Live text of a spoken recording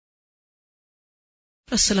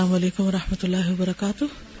السلام علیکم ورحمۃ اللہ وبرکاتہ۔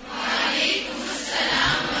 وعلیکم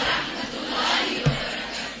السلام ورحمۃ اللہ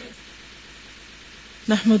وبرکاتہ۔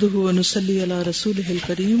 نحمده ونصلی علی رسولہ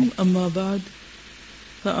الکریم، اما بعد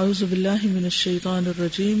فاعوذ باللہ من الشیطان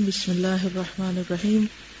الرجیم، بسم اللہ الرحمن الرحیم۔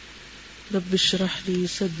 رب اشرح لی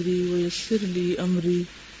صدری ویسر لی امری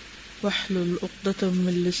واحلل عقدۃ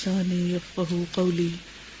من لسانی یفقہوا قولی۔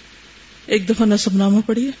 ایک دفعہ نسب نامہ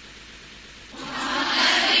پڑھیے۔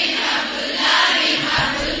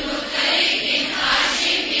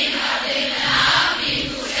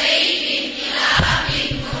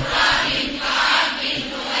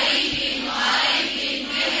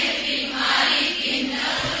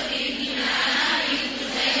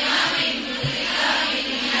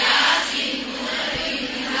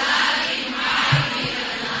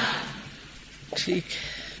 ٹھیک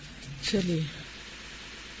چلیے۔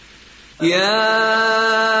 یا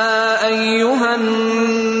ایھا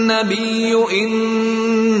النبی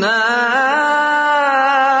انا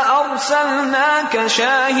ارسلناک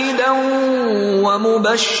شاہدا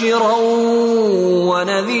ومبشرا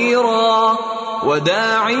ونذیرا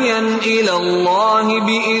وداعیا الی اللہ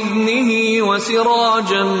بإذنہ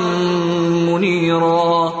وسراجا منیرا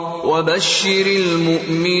وبشر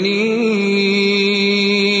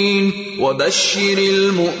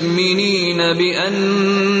المؤمنین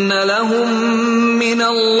بأن لهم من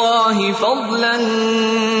اللہ فضلا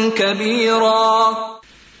کبیرا۔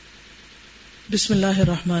 بسم اللہ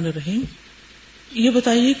الرحمن الرحیم۔ یہ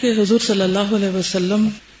بتائیے کہ حضور صلی اللہ علیہ وسلم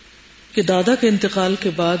کے دادا کے انتقال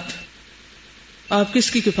کے بعد آپ کس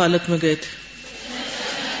کی کفالت میں گئے تھے؟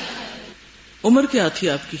 عمر کیا تھی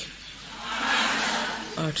آپ کی؟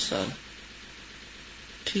 8 سال۔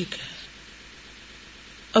 ٹھیک ہے۔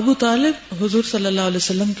 ابو طالب حضور صلی اللہ علیہ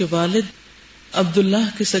وسلم کے والد عبداللہ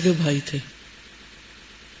کے سگے بھائی تھے۔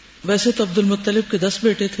 ویسے تو عبد المطلب کے 10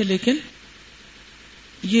 بیٹے تھے، لیکن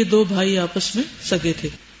یہ 2 بھائی آپس میں سگے تھے،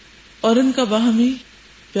 اور ان کا باہمی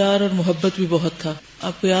پیار اور محبت بھی بہت تھا۔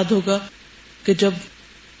 آپ کو یاد ہوگا کہ جب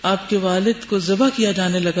آپ کے والد کو ذبح کیا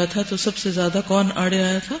جانے لگا تھا تو سب سے زیادہ کون آڑے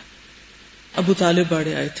آیا تھا؟ ابو طالب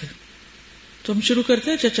آڑے آئے تھے۔ تو ہم شروع کرتے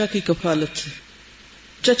ہیں چچا کی کفالت سے۔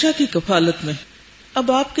 چچا کی کفالت میں اب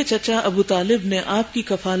آپ کے چچا ابو طالب نے آپ کی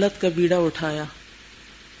کفالت کا بیڑا اٹھایا۔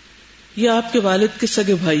 یہ آپ کے والد کے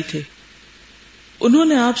سگے بھائی تھے۔ انہوں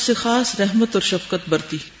نے آپ سے خاص رحمت اور شفقت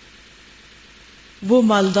برتی۔ وہ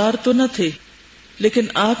مالدار تو نہ تھے، لیکن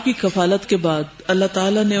آپ کی کفالت کے بعد اللہ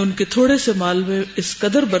تعالیٰ نے ان کے تھوڑے سے مال میں اس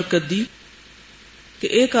قدر برکت دی کہ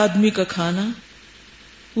ایک آدمی کا کھانا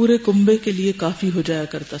پورے کنبے کے لیے کافی ہو جایا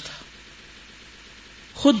کرتا تھا۔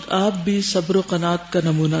 خود آپ بھی صبر و قناعت کا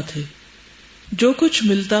نمونہ تھے۔ جو کچھ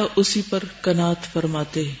ملتا اسی پر قناعت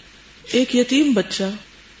فرماتے۔ ایک یتیم بچہ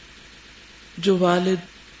جو والد،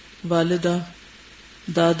 والدہ،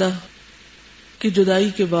 دادا کی جدائی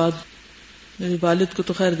کے بعد، یعنی والد کو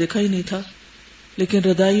تو خیر دیکھا ہی نہیں تھا، لیکن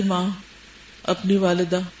رضائی ماں، اپنی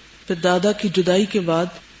والدہ، پھر دادا کی جدائی کے بعد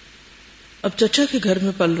اب چچا کے گھر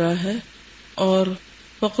میں پل رہا ہے اور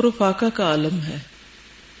فقر و فاقہ کا عالم ہے۔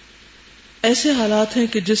 ایسے حالات ہیں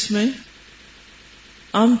کہ جس میں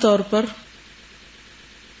عام طور پر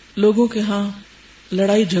لوگوں کے ہاں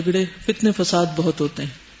لڑائی جھگڑے، فتنے فساد بہت ہوتے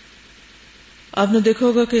ہیں۔ آپ نے دیکھا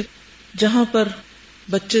ہوگا کہ جہاں پر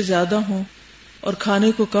بچے زیادہ ہوں اور کھانے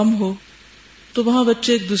کو کم ہو تو وہاں بچے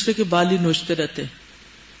ایک دوسرے کے بال ہی نوچتے رہتے ہیں۔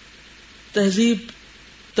 تہذیب،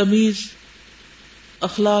 تمیز،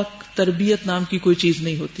 اخلاق، تربیت نام کی کوئی چیز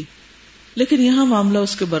نہیں ہوتی، لیکن یہاں معاملہ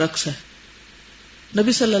اس کے برعکس ہے۔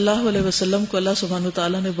 نبی صلی اللہ علیہ وسلم کو اللہ سبحانہ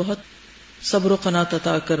وتعالیٰ نے بہت صبر و قناعت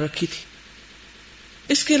عطا کر رکھی تھی۔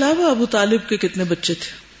 اس کے علاوہ ابو طالب کے کتنے بچے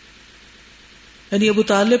تھے؟ یعنی ابو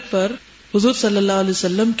طالب پر حضور صلی اللہ علیہ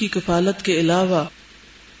وسلم کی کفالت کے علاوہ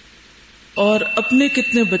اور اپنے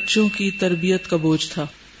کتنے بچوں کی تربیت کا بوجھ تھا؟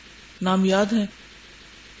 نام یاد ہے؟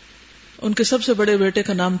 ان کے سب سے بڑے بیٹے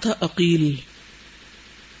کا نام تھا عقیل،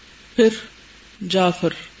 پھر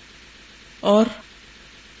جعفر اور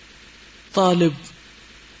طالب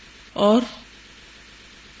اور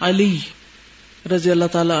علی رضی اللہ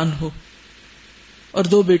تعالی عنہ، اور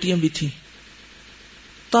 2 بیٹیاں بھی تھیں۔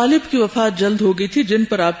 طالب کی وفات جلد ہو گئی تھی، جن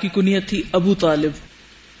پر آپ کی کنیت تھی ابو طالب،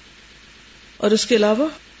 اور اس کے علاوہ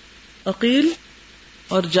عقیل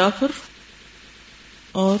اور جعفر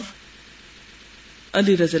اور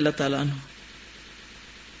علی رضی اللہ تعالیٰ عنہ،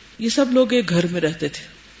 یہ سب لوگ ایک گھر میں رہتے تھے۔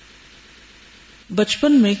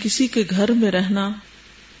 بچپن میں کسی کے گھر میں رہنا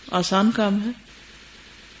آسان کام ہے؟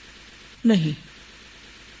 نہیں،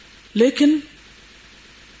 لیکن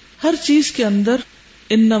ہر چیز کے اندر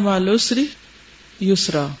ان مع العسر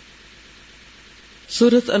یسرا،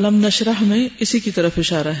 سورۃ الم نشرح میں اسی کی طرف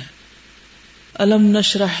اشارہ ہے۔ الم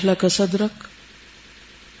نشرح لک صدرک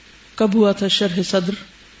کب ہوا تھا شرح صدر؟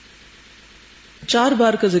 4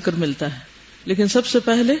 بار کا ذکر ملتا ہے، لیکن سب سے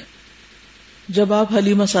پہلے جب آپ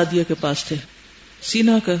حلیمہ سعدیہ کے پاس تھے،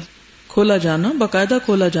 سینہ کا کھولا جانا، باقاعدہ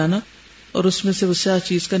کھولا جانا اور اس میں سے وہ سیاہ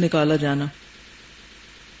چیز کا نکالا جانا.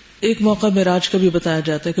 ایک موقع معراج کا بھی بتایا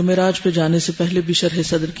جاتا ہے کہ معراج پہ جانے سے پہلے بھی شرح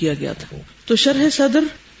صدر کیا گیا تھا. تو شرح صدر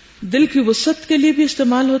دل کی وسعت کے لیے بھی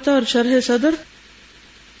استعمال ہوتا ہے، اور شرح صدر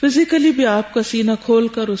فزیکلی بھی آپ کا سینہ کھول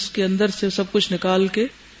کر اس کے اندر سے سب کچھ نکال کے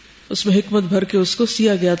اس میں حکمت بھر کے اس کو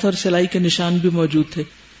سیا گیا تھا، اور سلائی کے نشان بھی موجود تھے.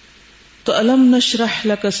 تو الم نشرح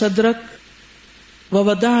لک صدرک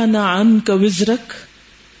ووضعنا عنک وزرک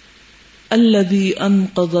الذی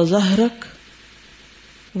انقض ظہرک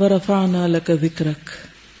ورفعنا لک ذکرک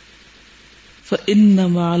فإن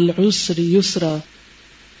مع العسر يسرا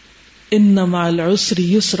إن مع العسر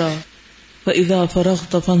يسرا فإذا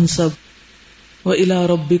فرغت فانصب وإلى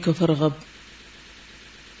ربك فارغب.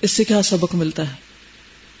 اس سے کیا سبق ملتا ہے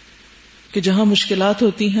کہ جہاں مشکلات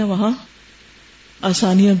ہوتی ہیں وہاں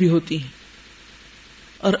آسانیاں بھی ہوتی ہیں،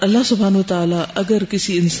 اور اللہ سبحانہ و تعالی اگر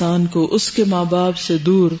کسی انسان کو اس کے ماں باپ سے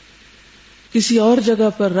دور کسی اور جگہ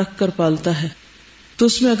پر رکھ کر پالتا ہے تو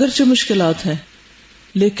اس میں اگرچہ مشکلات ہیں،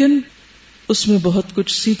 لیکن اس میں بہت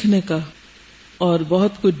کچھ سیکھنے کا اور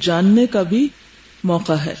بہت کچھ جاننے کا بھی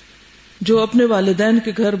موقع ہے، جو اپنے والدین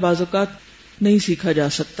کے گھر بعض اوقات نہیں سیکھا جا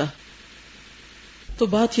سکتا. تو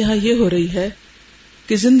بات یہاں یہ ہو رہی ہے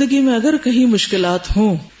کہ زندگی میں اگر کہیں مشکلات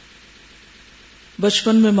ہوں،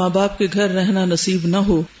 بچپن میں ماں باپ کے گھر رہنا نصیب نہ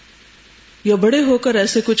ہو، یا بڑے ہو کر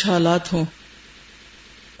ایسے کچھ حالات ہوں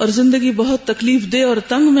اور زندگی بہت تکلیف دہ اور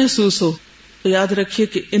تنگ محسوس ہو، تو یاد رکھیے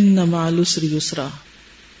کہ ان مع العسر یسرا.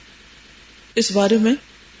 اس بارے میں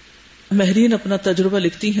مہرین اپنا تجربہ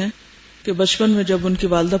لکھتی ہیں کہ بچپن میں جب ان کی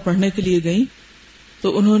والدہ پڑھنے کے لیے گئیں تو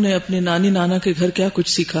انہوں نے اپنے نانی نانا کے گھر کیا کچھ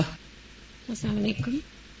سیکھا. السلام علیکم.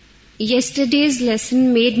 Yesterday's lesson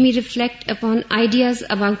made me reflect upon ideas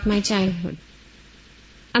about my childhood.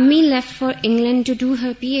 Ammi left for England to do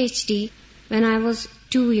her PhD when I was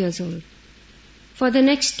 2 years old. For the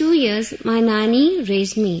next 2 years, my nanny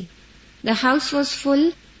raised me. The house was full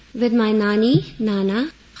with my nanny, nana,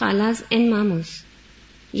 khalas and mamus.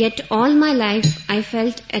 Yet all my life I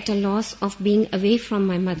felt at a loss of being away from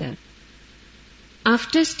my mother.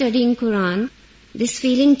 After studying Quran, this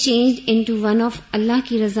feeling changed into one of Allah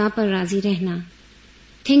ki raza par razi rehna,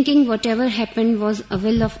 thinking whatever happened was a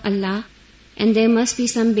will of Allah and there must be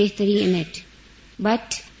some behtari in it.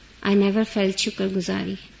 But I never felt shukr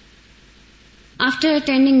guzari. After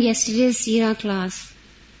attending yesterday's Seerah class,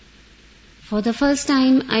 for the first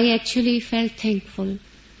time I actually felt thankful,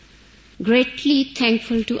 greatly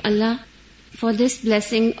thankful to Allah for this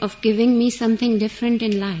blessing of giving me something different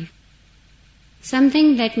in life. Something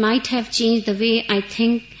that might have changed the way I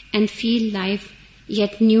think and feel life,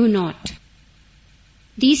 yet knew not.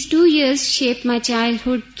 These 2 years shaped my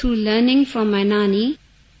childhood through learning from my nani,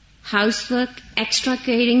 housework, extra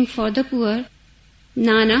caring for the poor,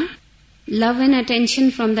 nana, love and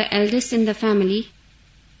attention from the eldest in the family,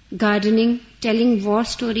 gardening, telling war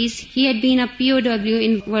stories. He had been a POW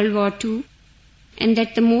in World War II, and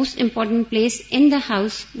that the most important place in the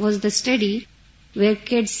house was the study, where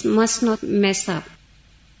kids must not mess up.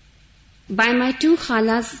 By my 2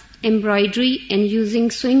 khalas, embroidery and using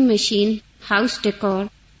sewing machine, house decor,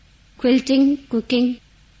 quilting, cooking,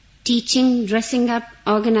 teaching, dressing up,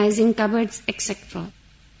 organizing cupboards, etc.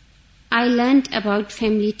 I learnt about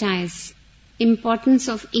family ties, importance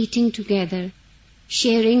of eating together,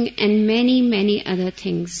 sharing and many, many other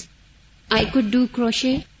things. I could do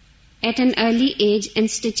crochet at an early age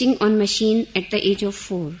and stitching on machine at the age of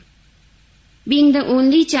 4. Being the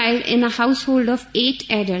only child in a household of 8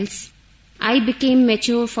 adults, I became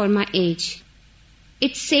mature for my age.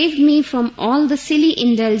 It saved me from all the silly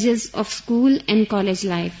indulgences of school and college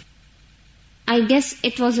life. I guess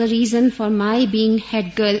it was a reason for my being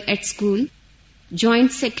head girl at school,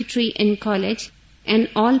 joint secretary in college, and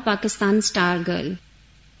all Pakistan star girl.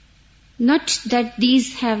 Not that these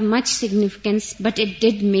have much significance, but it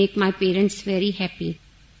did make my parents very happy.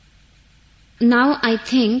 Now I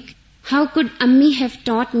think, how could Ammi have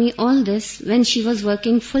taught me all this when she was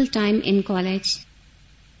working full-time in college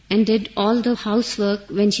and did all the housework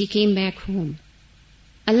when she came back home?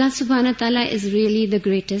 Allah subhanahu wa ta'ala is really the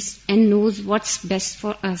greatest and knows what's best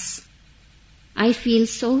for us. I feel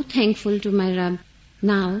so thankful to my Rabb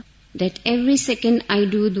now that every second I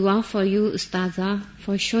do dua for you, Ustaza,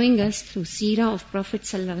 for showing us through Seerah of Prophet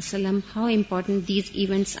sallallahu alaihi wasallam how important these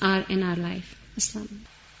events are in our life. Assalamu.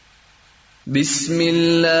 بسم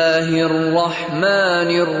اللہ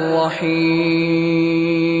الرحمن الرحیم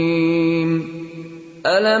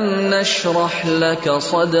الم نشرح لك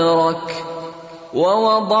صدرك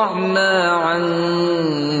وَوَضَعْنَا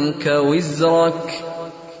عَنكَ وِزْرَكَ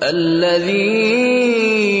الَّذِي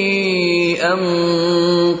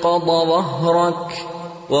أَنقَضَ ظَهْرَكَ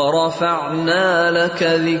وَرَفَعْنَا لَكَ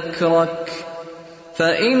ذِكْرَكَ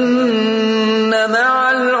فَإِنَّ مَعَ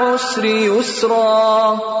الْعُسْرِ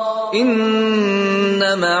يُسْرًا إِنَّ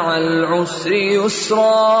مَعَ الْعُسْرِ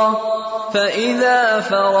يُسْرًا فَإِذَا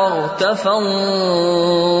فَرَغْتَ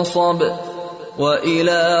فَانصَبْ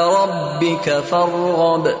وَإِلَى رَبِّكَ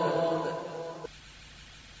فَارْغَب۔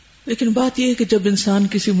 لیکن بات یہ ہے کہ جب انسان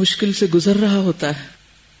کسی مشکل سے گزر رہا ہوتا ہے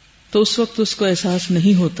تو اس وقت اس کو احساس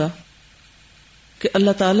نہیں ہوتا کہ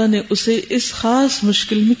اللہ تعالیٰ نے اسے اس خاص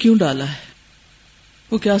مشکل میں کیوں ڈالا ہے،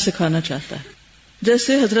 وہ کیا سکھانا چاہتا ہے۔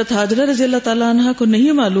 جیسے حضرت حاجرہ رضی اللہ تعالیٰ عنہ کو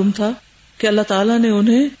نہیں معلوم تھا کہ اللہ تعالیٰ نے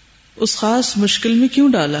انہیں اس خاص مشکل میں کیوں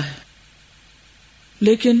ڈالا ہے،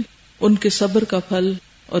 لیکن ان کے صبر کا پھل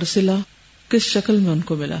اور صلہ کس شکل میں ان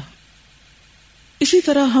کو ملا۔ اسی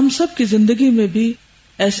طرح ہم سب کی زندگی میں بھی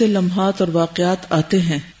ایسے لمحات اور واقعات آتے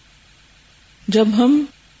ہیں جب ہم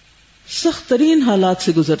سخت ترین حالات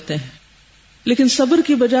سے گزرتے ہیں، لیکن صبر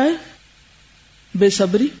کی بجائے بے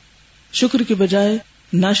صبری، شکر کی بجائے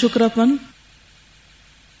ناشکرا پن،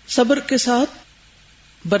 صبر کے ساتھ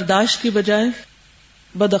برداشت کی بجائے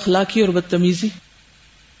بد اخلاقی اور بدتمیزی،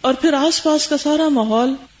 اور پھر آس پاس کا سارا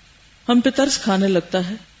ماحول ہم پہ ترس کھانے لگتا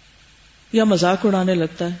ہے یا مذاق اڑانے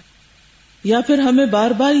لگتا ہے، یا پھر ہمیں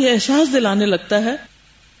بار بار یہ احساس دلانے لگتا ہے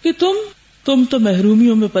کہ تم تو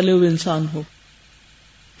محرومیوں میں پلے ہوئے انسان ہو،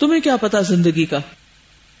 تمہیں کیا پتا زندگی کا۔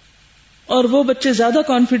 اور وہ بچے زیادہ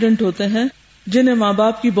کانفیڈنٹ ہوتے ہیں جنہیں ماں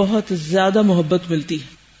باپ کی بہت زیادہ محبت ملتی ہے،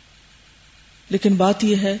 لیکن بات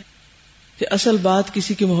یہ ہے کہ اصل بات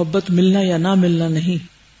کسی کی محبت ملنا یا نہ ملنا نہیں۔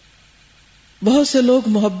 بہت سے لوگ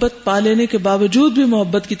محبت پا لینے کے باوجود بھی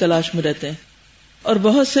محبت کی تلاش میں رہتے ہیں، اور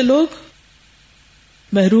بہت سے لوگ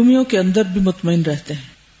محرومیوں کے اندر بھی مطمئن رہتے ہیں۔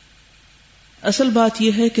 اصل بات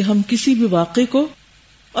یہ ہے کہ ہم کسی بھی واقعے کو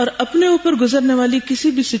اور اپنے اوپر گزرنے والی کسی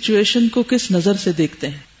بھی سچویشن کو کس نظر سے دیکھتے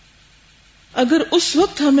ہیں۔ اگر اس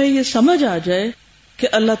وقت ہمیں یہ سمجھ آ جائے کہ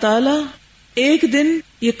اللہ تعالیٰ ایک دن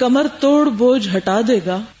یہ کمر توڑ بوجھ ہٹا دے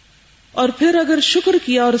گا، اور پھر اگر شکر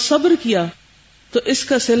کیا اور صبر کیا تو اس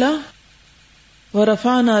کا صلہ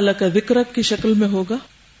وَرَفَعْنَا لَكَ ذِكْرَكَ کی شکل میں ہوگا،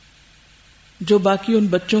 جو باقی ان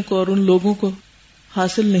بچوں کو اور ان لوگوں کو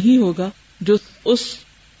حاصل نہیں ہوگا جو اس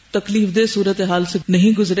تکلیف دہ صورتحال سے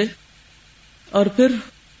نہیں گزرے، اور پھر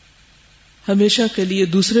ہمیشہ کے لیے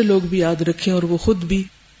دوسرے لوگ بھی یاد رکھیں اور وہ خود بھی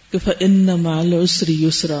کہ فَإِنَّ مَعَ الْعُسْرِ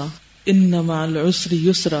يُسْرًا إِنَّ مَعَ الْعُسْرِ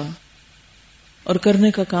يُسْرًا، اور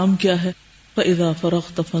کرنے کا کام کیا ہے؟ فَإِذَا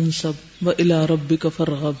فَرَغْتَ فَانْصَبْ وَإِلَى رَبِّكَ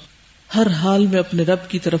فَارْغَب، ہر حال میں اپنے رب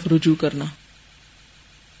کی طرف رجوع کرنا۔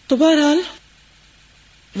 تو بہرحال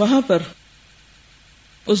وہاں پر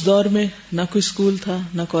اس دور میں نہ کوئی اسکول تھا،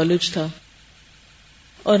 نہ کالج تھا،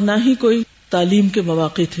 اور نہ ہی کوئی تعلیم کے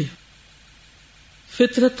مواقع تھے۔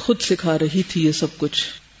 فطرت خود سکھا رہی تھی یہ سب کچھ۔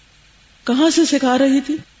 کہاں سے سکھا رہی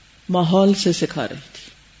تھی؟ ماحول سے سکھا رہی تھی۔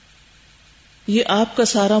 یہ آپ کا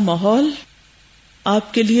سارا ماحول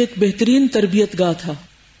آپ کے لیے ایک بہترین تربیت گاہ تھا۔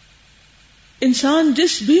 انسان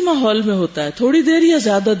جس بھی ماحول میں ہوتا ہے، تھوڑی دیر یا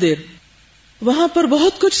زیادہ دیر، وہاں پر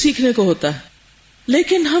بہت کچھ سیکھنے کو ہوتا ہے،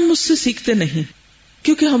 لیکن ہم اس سے سیکھتے نہیں،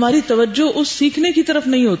 کیونکہ ہماری توجہ اس سیکھنے کی طرف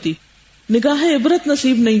نہیں ہوتی، نگاہ عبرت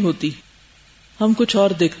نصیب نہیں ہوتی، ہم کچھ اور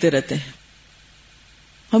دیکھتے رہتے ہیں،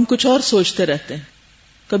 ہم کچھ اور سوچتے رہتے ہیں،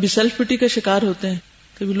 کبھی سیلف پٹی کا شکار ہوتے ہیں،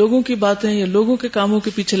 کبھی لوگوں کی باتیں یا لوگوں کے کاموں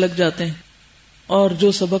کے پیچھے لگ جاتے ہیں، اور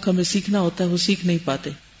جو سبق ہمیں سیکھنا ہوتا ہے وہ سیکھ نہیں پاتے۔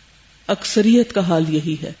 اکثریت کا حال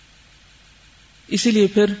یہی ہے، اسی لیے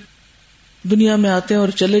پھر دنیا میں آتے ہیں اور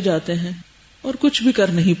چلے جاتے ہیں اور کچھ بھی کر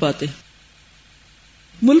نہیں پاتے۔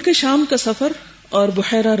 ملک شام کا سفر اور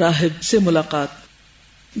بحیرہ راہب سے ملاقات۔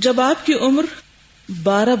 جب آپ کی عمر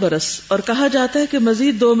 12 برس اور کہا جاتا ہے کہ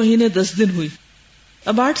مزید 2 مہینے 10 دن ہوئی،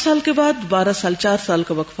 اب 8 سال کے بعد 12 سال 4 سال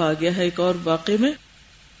کا وقفہ آ گیا ہے ایک اور واقعے میں،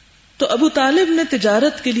 تو ابو طالب نے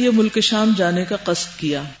تجارت کے لیے ملک شام جانے کا قصد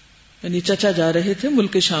کیا، یعنی چچا جا رہے تھے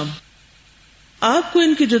ملک شام۔ آپ کو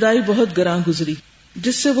ان کی جدائی بہت گراں گزری،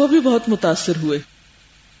 جس سے وہ بھی بہت متاثر ہوئے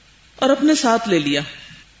اور اپنے ساتھ لے لیا۔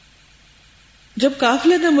 جب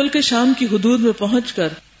قافلے نے ملک شام کی حدود میں پہنچ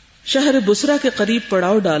کر شہر بصرہ کے قریب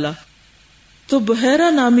پڑاؤ ڈالا تو بحیرہ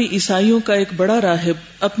نامی عیسائیوں کا ایک بڑا راہب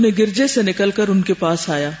اپنے گرجے سے نکل کر ان کے پاس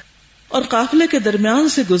آیا اور قافلے کے درمیان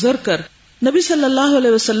سے گزر کر نبی صلی اللہ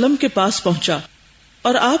علیہ وسلم کے پاس پہنچا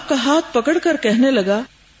اور آپ کا ہاتھ پکڑ کر کہنے لگا،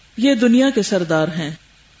 یہ دنیا کے سردار ہیں،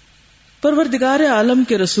 پروردگار عالم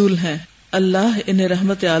کے رسول ہیں، اللہ انہیں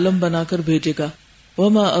رحمت عالم بنا کر بھیجے گا،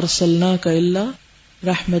 وما ارسلناک الا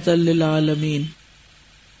رحمت للعالمین۔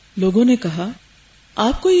 لوگوں نے کہا،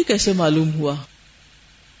 آپ کو یہ کیسے معلوم ہوا؟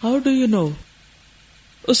 How do you know?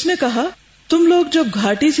 اس نے کہا تم لوگ جب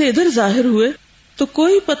گھاٹی سے ادھر ظاہر ہوئے تو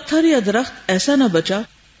کوئی پتھر یا درخت ایسا نہ بچا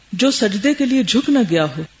جو سجدے کے لیے جھک نہ گیا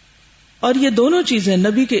ہو، اور یہ دونوں چیزیں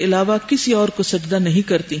نبی کے علاوہ کسی اور کو سجدہ نہیں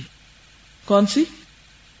کرتی۔ کون سی؟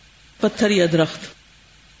 پتھر یا درخت۔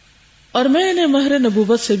 اور میں انہیں مہر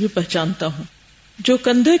نبوت سے بھی پہچانتا ہوں، جو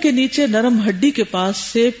کندھے کے نیچے نرم ہڈی کے پاس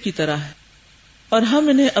سیب کی طرح ہے، اور ہم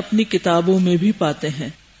انہیں اپنی کتابوں میں بھی پاتے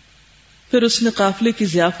ہیں۔ پھر اس نے قافلے کی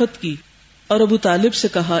ضیافت کی اور ابو طالب سے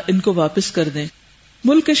کہا ان کو واپس کر دیں،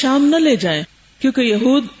 ملک شام نہ لے جائیں کیونکہ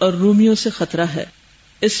یہود اور رومیوں سے خطرہ ہے۔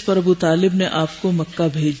 اس پر ابو طالب نے آپ کو مکہ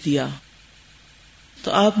بھیج دیا۔ تو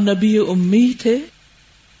آپ نبی امی تھے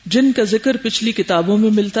جن کا ذکر پچھلی کتابوں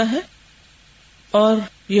میں ملتا ہے، اور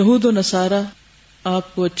یہود و نصارہ آپ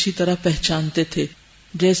کو اچھی طرح پہچانتے تھے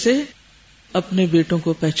جیسے اپنے بیٹوں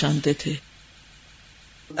کو پہچانتے تھے۔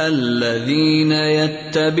 الذين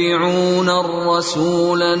يتبعون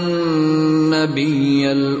الرسول النبي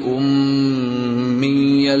الأمي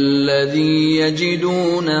الذي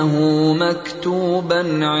يجدونه مكتوبا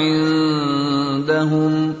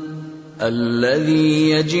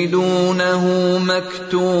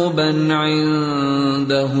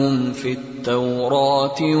عندهم في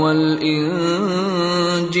التوراة والإنجيل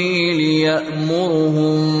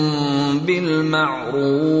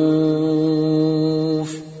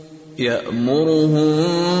يأمرهم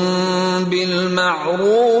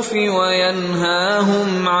بالمعروف وينهاهم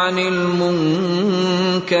عن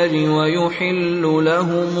المنكر ويحل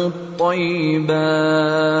لهم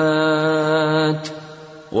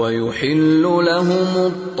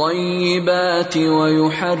الطيبات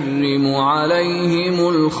ويحرم عليهم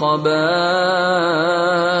الخبائث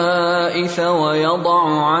ويضع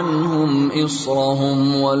عنهم إصرهم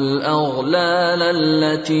والأغلال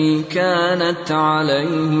التي كانت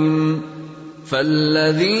عليهم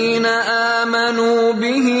فالذين آمنوا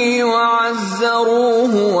به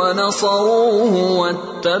وعزروه ونصروه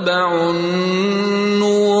واتبعوا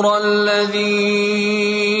النور الذي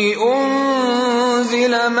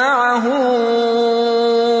أنزل معه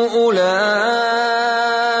أولئك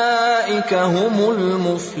هم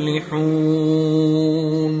المفلحون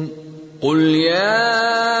قل يا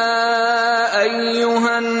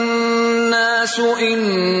أيها الناس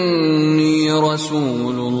إني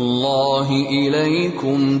رسول الله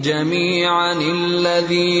إليكم جميعا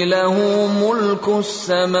الذي له ملك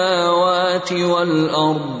السماوات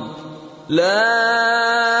والأرض لا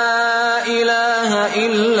إله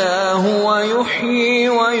إلا هو يحيي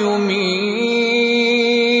ويميت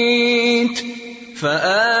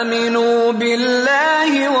فآمنوا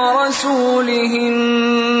بالله ورسوله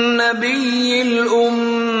النبي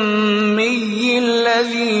الأمي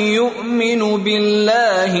الذي يؤمن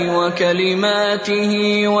بالله وكلماته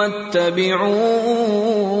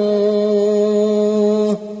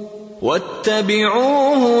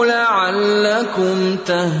واتبعوه لعلكم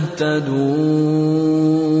تهتدون۔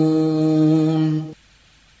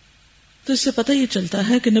 تو اس سے پتہ یہ چلتا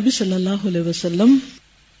ہے کہ نبی صلی اللہ علیہ وسلم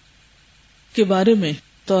کے بارے میں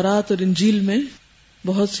تورات اور انجیل میں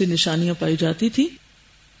بہت سی نشانیاں پائی جاتی تھی،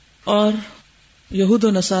 اور یہود و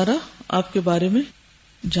نصارہ آپ کے بارے میں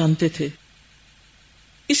جانتے تھے۔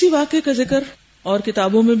 اسی واقعے کا ذکر اور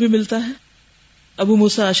کتابوں میں بھی ملتا ہے۔ ابو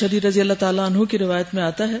موسیٰ اشعری رضی اللہ تعالیٰ عنہ کی روایت میں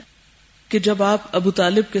آتا ہے کہ جب آپ ابو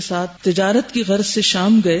طالب کے ساتھ تجارت کی غرض سے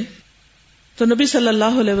شام گئے تو نبی صلی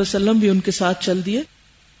اللہ علیہ وسلم بھی ان کے ساتھ چل دیے۔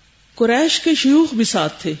 قریش کے شیوخ بھی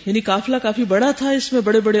ساتھ تھے، یعنی قافلہ کافی بڑا تھا، اس میں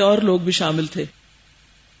بڑے بڑے اور لوگ بھی شامل تھے۔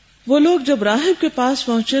 وہ لوگ جب راہب کے پاس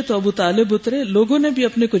پہنچے تو ابو طالب اترے، لوگوں نے بھی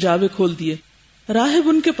اپنے کجاوے کھول دیے۔ راہب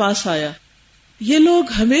ان کے پاس آیا۔ یہ لوگ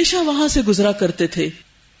ہمیشہ وہاں سے گزرا کرتے تھے،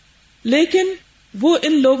 لیکن وہ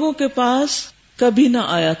ان لوگوں کے پاس کبھی نہ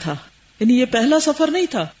آیا تھا، یعنی یہ پہلا سفر نہیں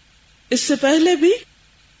تھا۔ اس سے پہلے بھی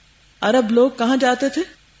عرب لوگ کہاں جاتے تھے؟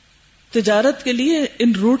 تجارت کے لیے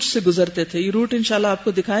ان روٹ سے گزرتے تھے۔ یہ روٹ انشاءاللہ آپ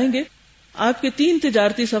کو دکھائیں گے۔ آپ کے 3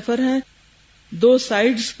 تجارتی سفر ہیں، 2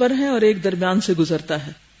 سائیڈز پر ہیں اور ایک درمیان سے گزرتا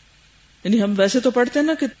ہے۔ یعنی ہم ویسے تو پڑھتے ہیں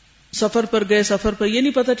نا کہ سفر پر گئے، سفر پر یہ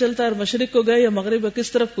نہیں پتا چلتا اور مشرق کو گئے یا مغرب یا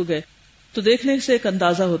کس طرف کو گئے، تو دیکھنے سے ایک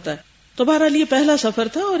اندازہ ہوتا ہے۔ تو بہرحال یہ پہلا سفر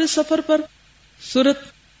تھا، اور اس سفر پر سورۃ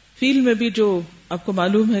فیل میں بھی جو آپ کو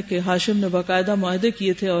معلوم ہے کہ ہاشم نے باقاعدہ معاہدے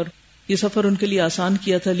کیے تھے اور یہ سفر ان کے لیے آسان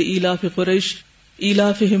کیا تھا، لإیلاف قریش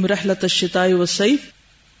ایلافہم رحلۃ الشتاء والصیف۔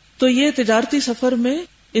 تو یہ تجارتی سفر میں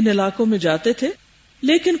ان علاقوں میں جاتے تھے،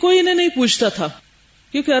 لیکن کوئی انہیں نہیں پوچھتا تھا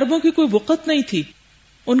کیونکہ عربوں کی کوئی وقت نہیں تھی،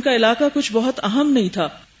 ان کا علاقہ کچھ بہت اہم نہیں تھا۔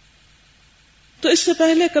 تو اس سے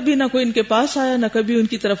پہلے کبھی نہ کوئی ان کے پاس آیا، نہ کبھی ان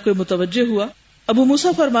کی طرف کوئی متوجہ ہوا۔ ابو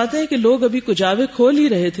موسیٰ فرماتے ہیں کہ لوگ ابھی کجاوے کھول ہی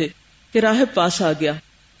رہے تھے کہ راہب پاس آ گیا،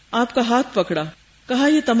 آپ کا ہاتھ پکڑا، کہا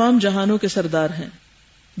یہ تمام جہانوں کے سردار ہیں۔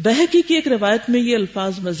 بہقی کی ایک روایت میں یہ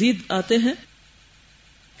الفاظ مزید آتے ہیں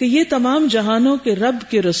کہ یہ تمام جہانوں کے رب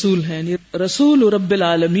کے رسول ہیں، یعنی رسول رب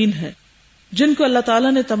العالمین ہیں، جن کو اللہ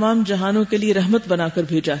تعالیٰ نے تمام جہانوں کے لیے رحمت بنا کر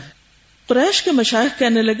بھیجا ہے۔ قریش کے مشائخ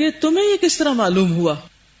کہنے لگے تمہیں یہ کس طرح معلوم ہوا؟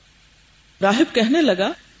 راہب کہنے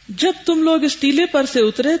لگا جب تم لوگ اس ٹیلے پر سے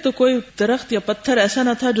اترے تو کوئی درخت یا پتھر ایسا نہ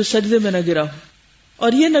تھا جو سجدے میں نہ گرا ہو،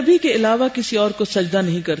 اور یہ نبی کے علاوہ کسی اور کو سجدہ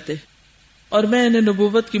نہیں کرتے، اور میں انہیں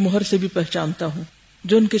نبوت کی مہر سے بھی پہچانتا ہوں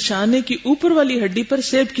جو ان کے شانے کی اوپر والی ہڈی پر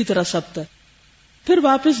سیب کی طرح ثبت ہے۔ پھر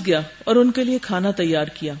واپس گیا اور ان کے لیے کھانا تیار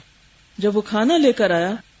کیا۔ جب وہ کھانا لے کر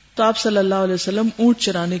آیا تو آپ صلی اللہ علیہ وسلم اونٹ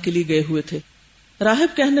چرانے کے لیے گئے ہوئے تھے۔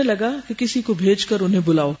 راہب کہنے لگا کہ کسی کو بھیج کر انہیں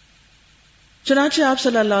بلاؤ۔ چنانچہ آپ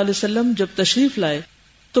صلی اللہ علیہ وسلم جب تشریف لائے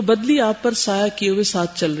تو بدلی آپ پر سایہ کیے ہوئے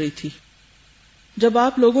ساتھ چل رہی تھی۔ جب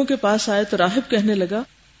آپ لوگوں کے پاس آئے تو راہب کہنے لگا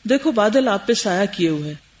دیکھو بادل آپ پہ سایہ کیے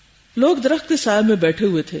ہوئے، لوگ درخت کے سایہ میں بیٹھے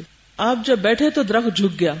ہوئے تھے، آپ جب بیٹھے تو درخت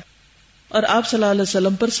جھک گیا اور آپ صلی اللہ علیہ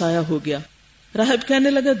وسلم پر سایہ ہو گیا۔ راہب کہنے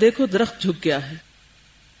لگا دیکھو درخت جھک گیا ہے۔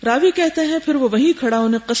 راوی کہتے ہیں پھر وہ وہیں کھڑا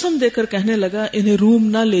انہیں قسم دے کر کہنے لگا انہیں روم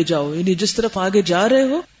نہ لے جاؤ، یعنی جس طرف آگے جا رہے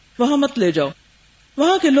ہو وہاں مت لے جاؤ،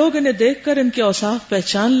 وہاں کے لوگ انہیں دیکھ کر ان کے اوصاف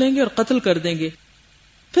پہچان لیں گے اور قتل کر دیں گے۔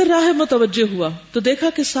 پھر راہب متوجہ ہوا تو دیکھا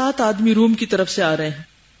کہ 7 آدمی روم کی طرف سے آ رہے ہیں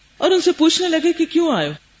اور ان سے پوچھنے لگے کہ کیوں آئے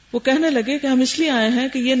ہو؟ وہ کہنے لگے کہ ہم اس لیے آئے ہیں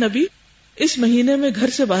کہ یہ نبی اس مہینے میں گھر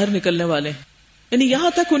سے باہر نکلنے والے ہیں، یعنی یہاں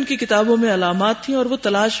تک ان کی کتابوں میں علامات تھیں اور وہ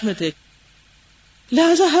تلاش میں تھے،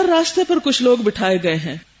 لہذا ہر راستے پر کچھ لوگ بٹھائے گئے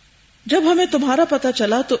ہیں۔ جب ہمیں تمہارا پتہ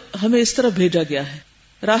چلا تو ہمیں اس طرف بھیجا گیا ہے۔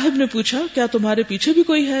 راہب نے پوچھا کیا تمہارے پیچھے بھی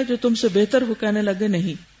کوئی ہے جو تم سے بہتر ہو؟ کہنے لگے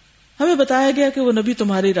نہیں، ہمیں بتایا گیا کہ وہ نبی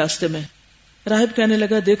تمہارے راستے میں۔ راہب کہنے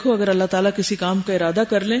لگا دیکھو اگر اللہ تعالیٰ کسی کام کا ارادہ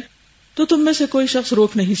کر لیں تو تم میں سے کوئی شخص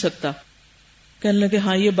روک نہیں سکتا۔ کہنے لگے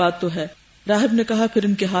ہاں یہ بات تو ہے۔ راہب نے کہا پھر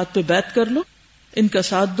ان کے ہاتھ پہ بیعت کر لو، ان کا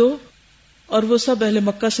ساتھ دو، اور وہ سب اہل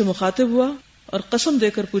مکہ سے مخاطب ہوا اور قسم دے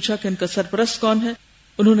کر پوچھا کہ ان کا سرپرست کون ہے؟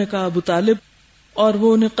 انہوں نے کہا ابو طالب، اور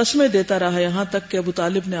وہ انہیں قسمیں دیتا رہا یہاں تک کہ ابو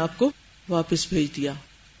طالب نے آپ کو واپس بھیج دیا۔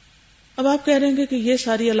 اب آپ کہہ رہے ہیں کہ یہ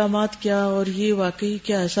ساری علامات کیا اور یہ واقعی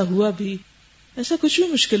کیا ایسا ہوا بھی؟ ایسا کچھ بھی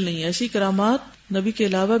مشکل نہیں ہے، ایسی کرامات نبی کے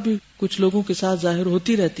علاوہ بھی کچھ لوگوں کے ساتھ ظاہر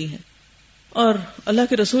ہوتی رہتی ہیں، اور اللہ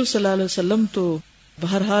کے رسول صلی اللہ علیہ وسلم تو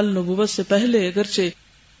بہرحال نبوت سے پہلے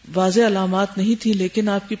اگرچہ واضح علامات نہیں تھی لیکن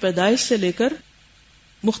آپ کی پیدائش سے لے کر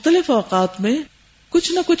مختلف اوقات میں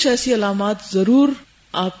کچھ نہ کچھ ایسی علامات ضرور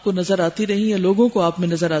آپ کو نظر آتی رہی یا لوگوں کو آپ میں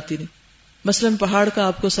نظر آتی رہی۔ مثلاً پہاڑ کا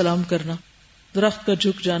آپ کو سلام کرنا، درخت کا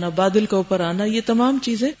جھک جانا، بادل کا اوپر آنا، یہ تمام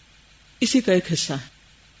چیزیں اسی کا ایک حصہ ہیں۔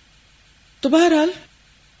 تو بہرحال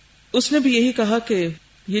اس نے بھی یہی کہا کہ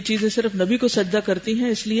یہ چیزیں صرف نبی کو سجدہ کرتی ہیں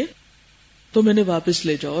اس لیے تم انہیں واپس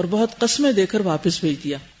لے جاؤ، اور بہت قسمیں دے کر واپس بھیج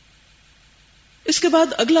دیا۔ اس کے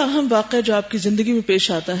بعد اگلا اہم واقعہ جو آپ کی زندگی میں پیش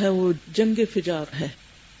آتا ہے وہ جنگ فجار ہے۔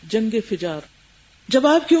 جنگ فجار جب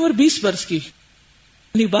آپ کی عمر 20 برس کی،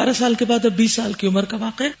 یعنی 12 سال کے بعد اب 20 سال کی عمر کا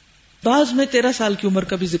واقعہ، بعض میں 13 سال کی عمر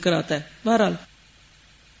کا بھی ذکر آتا ہے۔ بہرحال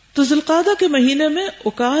تو ذوالقعدہ کے مہینے میں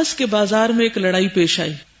اوکاس کے بازار میں ایک لڑائی پیش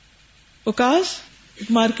آئی۔ اوکاس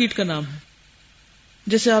ایک مارکیٹ کا نام ہے،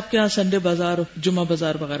 جیسے آپ کے یہاں سنڈے بازار، جمعہ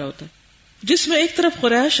بازار وغیرہ ہوتا ہے، جس میں ایک طرف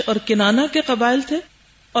قریش اور کنانہ کے قبائل تھے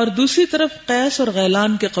اور دوسری طرف قیس اور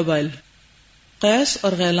غیلان کے قبائل۔ قیس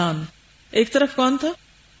اور غیلان، ایک طرف کون تھا؟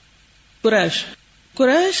 قریش۔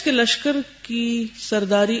 قریش کے لشکر کی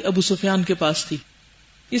سرداری ابو سفیان کے پاس تھی۔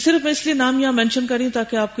 یہ صرف میں اس لیے نام یہاں مینشن کر رہی ہوں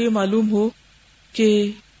تاکہ آپ کو یہ معلوم ہو کہ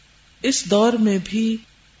اس دور میں بھی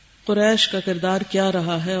قریش کا کردار کیا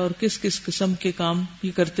رہا ہے اور کس کس قسم کے کام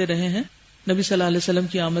یہ کرتے رہے ہیں نبی صلی اللہ علیہ وسلم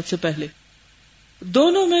کی آمد سے پہلے۔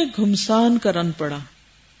 دونوں میں گھمسان کا رن پڑا،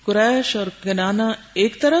 قریش اور کنانہ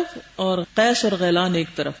ایک طرف اور قیس اور غیلان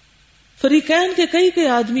ایک طرف۔ فریقین کے کئی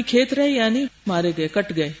آدمی کھیت رہے، یعنی مارے گئے،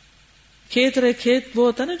 کٹ گئے۔ کھیت رہے، کھیت وہ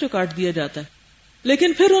ہوتا ہے نا جو کاٹ دیا جاتا ہے۔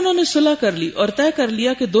 لیکن پھر انہوں نے صلح کر لی اور طے کر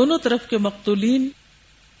لیا کہ دونوں طرف کے مقتولین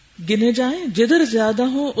گنے جائیں، جدھر زیادہ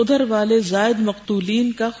ہوں ادھر والے زائد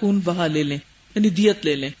مقتولین کا خون بہا لے لیں، یعنی دیت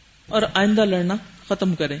لے لیں، اور آئندہ لڑنا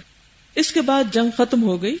ختم کریں۔ اس کے بعد جنگ ختم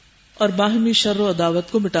ہو گئی اور باہمی شر و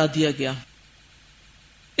عداوت کو مٹا دیا گیا۔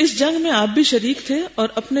 اس جنگ میں آپ بھی شریک تھے اور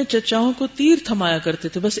اپنے چچاؤں کو تیر تھمایا کرتے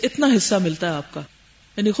تھے، بس اتنا حصہ ملتا ہے آپ کا،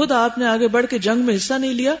 یعنی خود آپ نے آگے بڑھ کے جنگ میں حصہ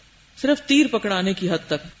نہیں لیا، صرف تیر پکڑانے کی حد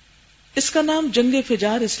تک۔ اس کا نام جنگ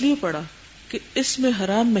فجار اس لیے پڑا کہ اس میں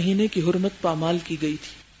حرام مہینے کی حرمت پامال کی گئی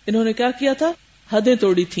تھی۔ انہوں نے کیا کیا تھا؟ حدیں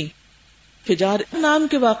توڑی تھیں۔ فجار نام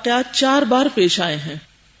کے واقعات 4 بار پیش آئے ہیں،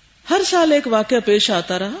 ہر سال ایک واقعہ پیش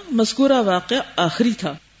آتا رہا، مذکورہ واقعہ آخری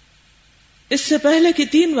تھا۔ اس سے پہلے کی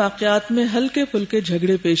 3 واقعات میں ہلکے پھلکے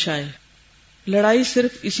جھگڑے پیش آئے، لڑائی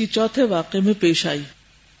صرف اسی چوتھے واقعے میں پیش آئی۔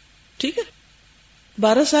 ٹھیک ہے،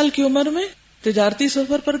 12 سال کی عمر میں تجارتی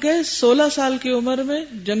سفر پر گئے، 16 سال کی عمر میں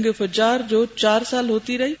جنگ فجار جو 4 سال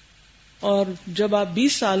ہوتی رہی، اور جب آپ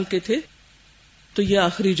 20 سال کے تھے تو یہ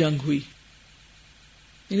آخری جنگ ہوئی.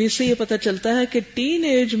 یعنی اس سے یہ پتہ چلتا ہے کہ ٹین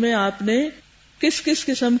ایج میں آپ نے کس کس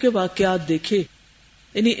قسم کے واقعات دیکھے.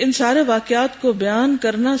 یعنی ان سارے واقعات کو بیان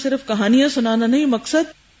کرنا صرف کہانیاں سنانا نہیں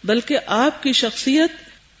مقصد، بلکہ آپ کی شخصیت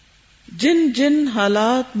جن جن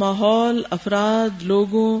حالات، ماحول، افراد،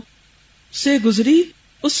 لوگوں سے گزری،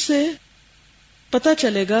 اس سے پتہ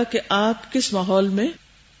چلے گا کہ آپ کس ماحول میں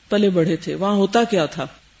پلے بڑھے تھے، وہاں ہوتا کیا تھا.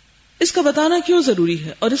 اس کا بتانا کیوں ضروری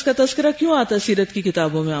ہے اور اس کا تذکرہ کیوں آتا ہے سیرت کی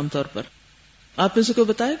کتابوں میں عام طور پر؟ آپ میں سے کوئی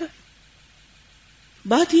بتائے گا؟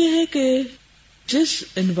 بات یہ ہے کہ جس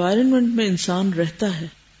انوائرمنٹ میں انسان رہتا ہے،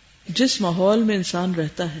 جس ماحول میں انسان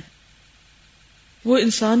رہتا ہے، وہ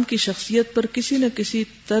انسان کی شخصیت پر کسی نہ کسی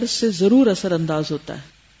طرز سے ضرور اثر انداز ہوتا ہے.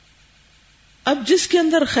 اب جس کے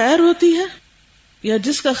اندر خیر ہوتی ہے یا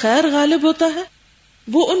جس کا خیر غالب ہوتا ہے،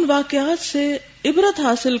 وہ ان واقعات سے عبرت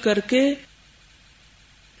حاصل کر کے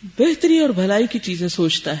بہتری اور بھلائی کی چیزیں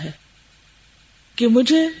سوچتا ہے کہ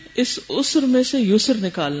مجھے اس عسر میں سے یسر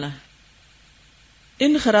نکالنا ہے،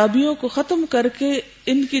 ان خرابیوں کو ختم کر کے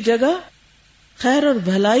ان کی جگہ خیر اور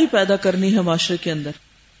بھلائی پیدا کرنی ہے معاشرے کے اندر.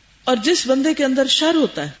 اور جس بندے کے اندر شر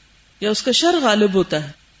ہوتا ہے یا اس کا شر غالب ہوتا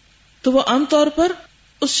ہے تو وہ عام طور پر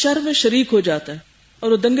اس شر میں شریک ہو جاتا ہے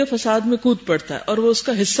اور وہ دنگے فساد میں کود پڑتا ہے اور وہ اس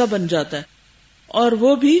کا حصہ بن جاتا ہے اور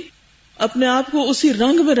وہ بھی اپنے آپ کو اسی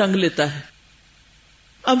رنگ میں رنگ لیتا ہے.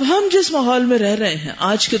 اب ہم جس ماحول میں رہ رہے ہیں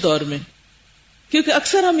آج کے دور میں، کیونکہ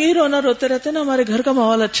اکثر ہم یہی روتے رہتے ہیں نا، ہمارے گھر کا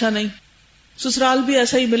ماحول اچھا نہیں، سسرال بھی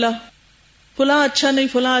ایسا ہی ملا، فلاں اچھا نہیں،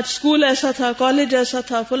 فلاں اسکول ایسا تھا، کالج ایسا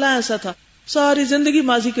تھا، فلاں ایسا تھا، ساری زندگی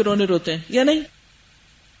ماضی کے روتے ہیں، یا نہیں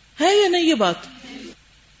ہے یا نہیں یہ بات؟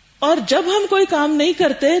 اور جب ہم کوئی کام نہیں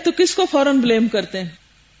کرتے تو کس کو فوراً بلیم کرتے ہیں؟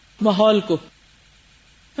 ماحول کو.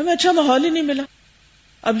 ہمیں اچھا ماحول ہی نہیں ملا.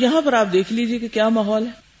 اب یہاں پر آپ دیکھ لیجئے کہ کیا ماحول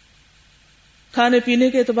ہے، کھانے پینے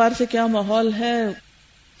کے اعتبار سے کیا ماحول ہے،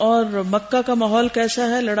 اور مکہ کا ماحول کیسا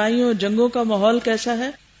ہے، لڑائیوں جنگوں کا ماحول کیسا ہے،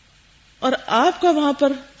 اور آپ کا وہاں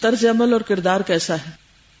پر طرز عمل اور کردار کیسا ہے،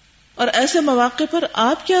 اور ایسے مواقع پر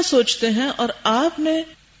آپ کیا سوچتے ہیں اور آپ نے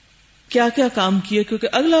کیا کیا کام کیے. کیونکہ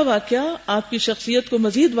اگلا واقعہ آپ کی شخصیت کو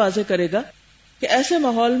مزید واضح کرے گا کہ ایسے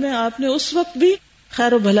ماحول میں آپ نے اس وقت بھی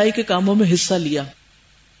خیر و بھلائی کے کاموں میں حصہ لیا.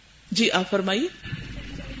 جی آپ فرمائیے.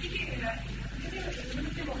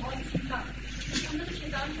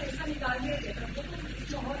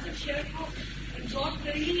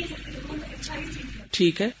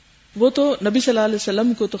 ٹھیک ہے، وہ تو نبی صلی اللہ علیہ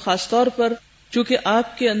وسلم کو تو خاص طور پر چونکہ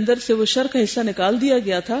آپ کے اندر سے وہ شر کا حصہ نکال دیا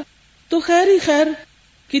گیا تھا تو خیر ہی خیر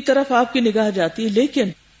کی طرف آپ کی نگاہ جاتی ہے.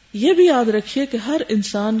 لیکن یہ بھی یاد رکھیے کہ ہر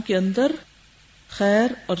انسان کے اندر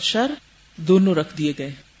خیر اور شر دونوں رکھ دیے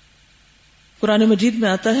گئے. قرآن مجید میں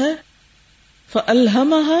آتا ہے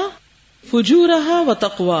فَأَلْهَمَهَا فُجُورَهَا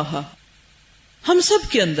وَتَقْوَاهَا. ہم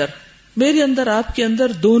سب کے اندر، میرے اندر، آپ کے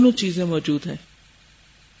اندر دونوں چیزیں موجود ہیں.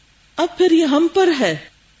 اب پھر یہ ہم پر ہے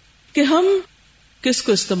کہ ہم کس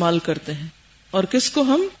کو استعمال کرتے ہیں اور کس کو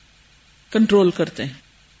ہم کنٹرول کرتے ہیں.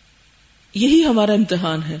 یہی ہمارا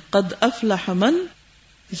امتحان ہے. قد افلح من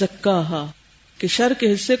زکاہا، کہ شر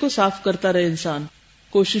کے حصے کو صاف کرتا رہے انسان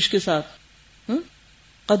کوشش کے ساتھ.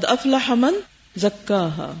 قد افلح من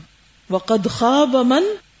زکاہا وقد خاب من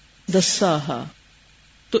دساہا.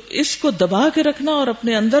 تو اس کو دبا کے رکھنا اور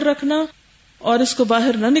اپنے اندر رکھنا اور اس کو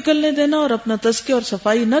باہر نہ نکلنے دینا اور اپنا تزکیہ اور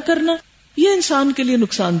صفائی نہ کرنا، یہ انسان کے لیے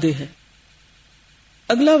نقصان دہ ہے.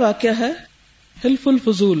 اگلا واقعہ ہے حلف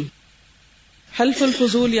الفضول. حلف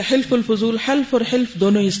الفضول یا حلف الفضول، حلف اور حلف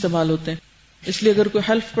دونوں ہی استعمال ہوتے ہیں، اس لیے اگر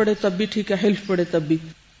کوئی حلف پڑھے تب بھی ٹھیک ہے، حلف پڑھے تب بھی.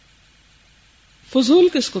 فضول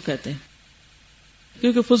کس کو کہتے ہیں؟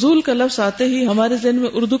 کیونکہ فضول کا لفظ آتے ہی ہمارے ذہن میں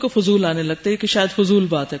اردو کا فضول آنے لگتا ہے کہ شاید فضول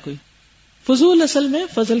بات ہے کوئی. فضول اصل میں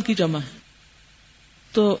فضل کی جمع ہے.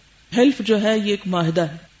 تو حلف جو ہے یہ ایک معاہدہ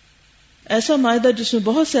ہے، ایسا معاہدہ جس میں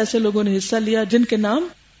بہت سے ایسے لوگوں نے حصہ لیا جن کے نام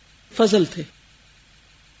فضل تھے.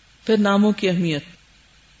 پھر ناموں کی اہمیت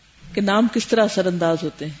کہ نام کس طرح اثر انداز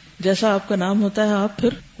ہوتے ہیں. جیسا آپ کا نام ہوتا ہے آپ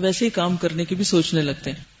پھر ویسے ہی کام کرنے کی بھی سوچنے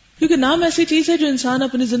لگتے ہیں، کیونکہ نام ایسی چیز ہے جو انسان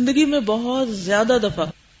اپنی زندگی میں بہت زیادہ دفعہ،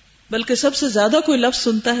 بلکہ سب سے زیادہ کوئی لفظ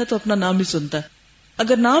سنتا ہے تو اپنا نام ہی سنتا ہے.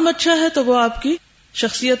 اگر نام اچھا ہے تو وہ آپ کی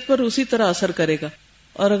شخصیت پر اسی طرح اثر کرے گا،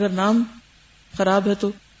 اور اگر نام خراب ہے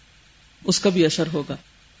تو اس کا بھی اثر ہوگا.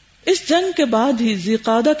 اس جنگ کے بعد ہی ذی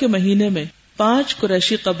قعدہ کے مہینے میں 5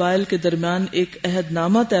 قریشی قبائل کے درمیان ایک عہد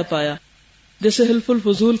نامہ طے پایا جسے حلف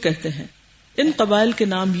الفضول کہتے ہیں. ان قبائل کے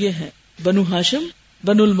نام یہ ہیں: بنو ہاشم،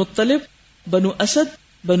 بنو المطلب، بنو اسد،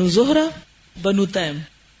 بنو زہرہ، بنو تیم.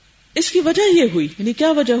 اس کی وجہ یہ ہوئی، یعنی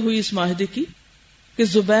کیا وجہ ہوئی اس معاہدے کی، کہ کہ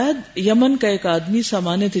زبید یمن کا ایک آدمی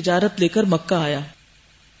سامان تجارت لے کر مکہ آیا.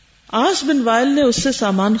 عاص بن وائل نے اس سے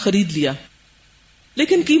سامان خرید لیا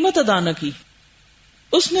لیکن قیمت ادا نہ کی.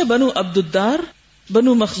 اس نے بنو عبد الدار،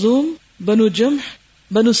 بنو مخزوم، بنو جمح،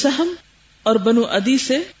 بنو سہم اور بنو عدی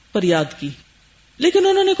سے فریاد کی لیکن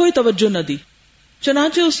انہوں نے کوئی توجہ نہ دی.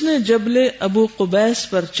 چنانچہ اس نے جبل ابو قبیس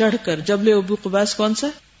پر چڑھ کر، جبل ابو قبیس کون سا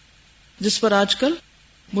جس پر آج کل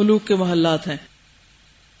ملوک کے محلات ہیں،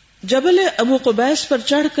 جبل ابو قبیس پر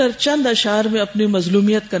چڑھ کر چند اشعار میں اپنی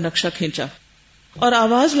مظلومیت کا نقشہ کھینچا اور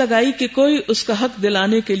آواز لگائی کہ کوئی اس کا حق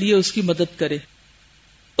دلانے کے لیے اس کی مدد کرے.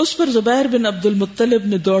 اس پر زبیر بن عبد المطلب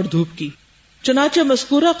نے دوڑ دھوپ کی. چنانچہ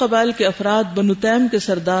مذکورہ قبائل کے افراد بنو تیم کے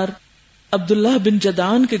سردار عبداللہ بن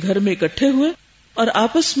جدعان کے گھر میں اکٹھے ہوئے اور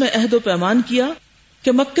آپس میں عہد و پیمان کیا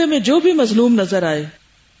کہ مکے میں جو بھی مظلوم نظر آئے،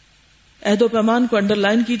 عہد و پیمان کو انڈر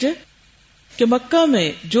لائن کیجئے، کہ مکہ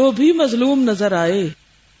میں جو بھی مظلوم نظر آئے،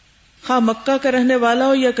 خواہ مکہ کا رہنے والا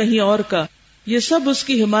ہو یا کہیں اور کا، یہ سب اس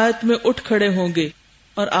کی حمایت میں اٹھ کھڑے ہوں گے.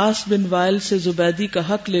 اور عاص بن وائل سے زبیدی کا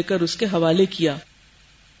حق لے کر اس کے حوالے کیا.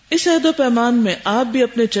 اس عہد و پیمان میں آپ بھی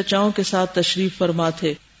اپنے چچاؤں کے ساتھ تشریف فرما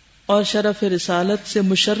تھے اور شرف رسالت سے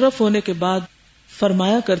مشرف ہونے کے بعد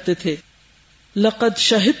فرمایا کرتے تھے: لقد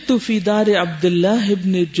شہدت فی دار عبداللہ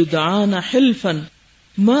ابن جدعان حلفا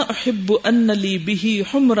ما احب ان لی به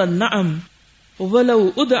حمر النعم ولو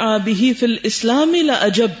ادعا به فی الاسلام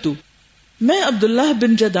لاجبت. میں عبداللہ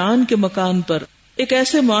بن جدعان کے مکان پر ایک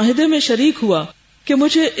ایسے معاہدے میں شریک ہوا کہ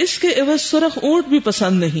مجھے اس کے عوض سرخ اونٹ بھی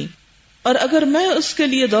پسند نہیں، اور اگر میں اس کے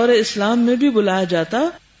لیے دور اسلام میں بھی بلایا جاتا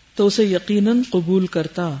تو اسے یقیناً قبول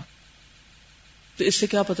کرتا. تو اس سے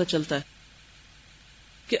کیا پتہ چلتا ہے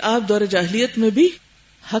کہ آپ دور جاہلیت میں بھی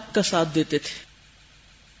حق کا ساتھ دیتے تھے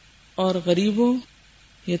اور غریبوں،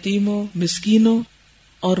 یتیموں، مسکینوں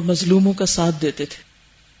اور مظلوموں کا ساتھ دیتے تھے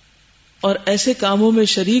اور ایسے کاموں میں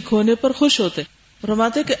شریک ہونے پر خوش ہوتے.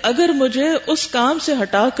 فرماتے کہ اگر مجھے اس کام سے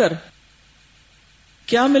ہٹا کر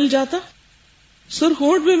کیا مل جاتا، سرخ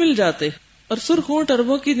اونٹ بھی مل جاتے، اور سرخ اونٹ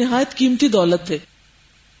عربوں کی نہایت قیمتی دولت تھے،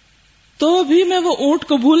 تو بھی میں وہ اونٹ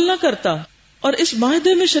قبول نہ کرتا اور اس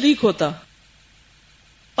معاہدے میں شریک ہوتا.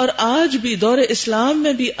 اور آج بھی دور اسلام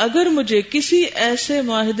میں بھی اگر مجھے کسی ایسے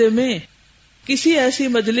معاہدے میں، کسی ایسی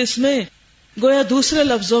مجلس میں، گویا دوسرے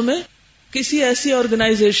لفظوں میں کسی ایسی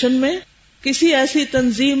آرگنائزیشن میں، کسی ایسی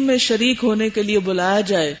تنظیم میں شریک ہونے کے لیے بلایا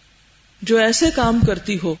جائے جو ایسے کام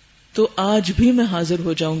کرتی ہو، تو آج بھی میں حاضر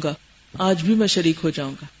ہو جاؤں گا، آج بھی میں شریک ہو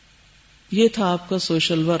جاؤں گا. یہ تھا آپ کا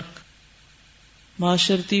سوشل ورک،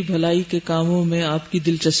 معاشرتی بھلائی کے کاموں میں آپ کی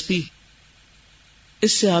دلچسپی.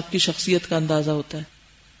 اس سے آپ کی شخصیت کا اندازہ ہوتا ہے.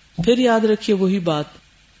 پھر یاد رکھیے وہی بات،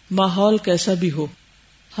 ماحول کیسا بھی ہو،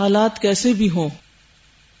 حالات کیسے بھی ہوں،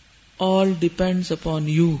 all depends upon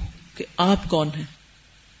you کہ آپ کون ہیں،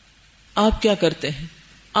 آپ کیا کرتے ہیں،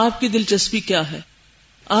 آپ کی دلچسپی کیا ہے،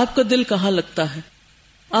 آپ کا دل کہاں لگتا ہے،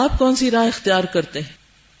 آپ کون سی راہ اختیار کرتے ہیں،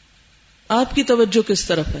 آپ کی توجہ کس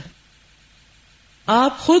طرف ہے،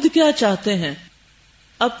 آپ خود کیا چاہتے ہیں.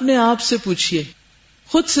 اپنے آپ سے پوچھئے،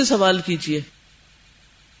 خود سے سوال کیجئے.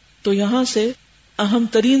 تو یہاں سے اہم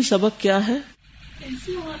ترین سبق کیا ہے؟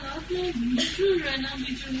 ایسے حالات میں نیوٹرل رہنا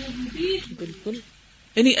بھی جو ہے وہ بھی بالکل،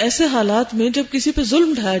 یعنی ایسے حالات میں جب کسی پہ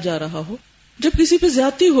ظلم ڈھایا جا رہا ہو، جب کسی پہ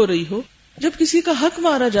زیادتی ہو رہی ہو، جب کسی کا حق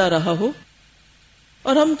مارا جا رہا ہو،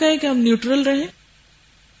 اور ہم کہیں کہ ہم نیوٹرل رہیں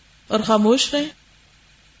اور خاموش رہیں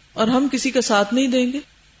اور ہم کسی کا ساتھ نہیں دیں گے،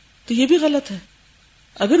 تو یہ بھی غلط ہے.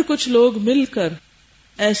 اگر کچھ لوگ مل کر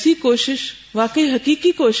ایسی کوشش، واقعی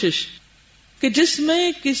حقیقی کوشش کہ جس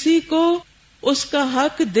میں کسی کو اس کا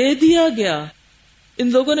حق دے دیا گیا،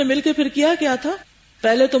 ان لوگوں نے مل کے پھر کیا تھا،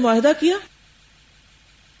 پہلے تو معاہدہ کیا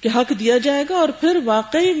کہ حق دیا جائے گا اور پھر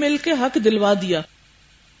واقعی مل کے حق دلوا دیا.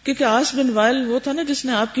 کیونکہ عاص بن وائل وہ تھا نا جس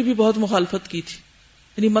نے آپ کی بھی بہت مخالفت کی تھی،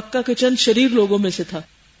 یعنی مکہ کے چند شریر لوگوں میں سے تھا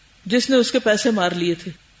جس نے اس کے پیسے مار لیے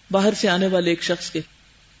تھے باہر سے آنے والے ایک شخص کے،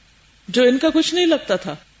 جو ان کا کچھ نہیں لگتا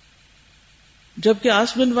تھا، جبکہ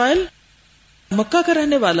عاص بن وائل مکہ کا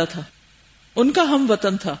رہنے والا تھا، ان کا ہم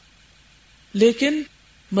وطن تھا، لیکن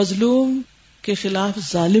مظلوم کے خلاف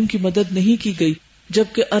ظالم کی مدد نہیں کی گئی.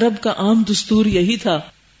 جبکہ عرب کا عام دستور یہی تھا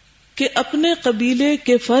کہ اپنے قبیلے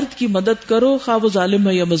کے فرد کی مدد کرو، خواہ وہ ظالم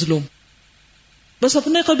ہے یا مظلوم، بس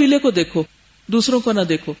اپنے قبیلے کو دیکھو، دوسروں کو نہ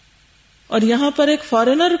دیکھو. اور یہاں پر ایک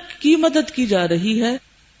فارینر کی مدد کی جا رہی ہے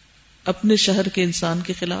اپنے شہر کے انسان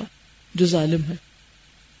کے خلاف جو ظالم ہے،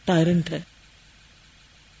 ٹائرنٹ ہے.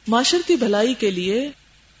 معاشرتی بھلائی کے لیے،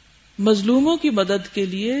 مظلوموں کی مدد کے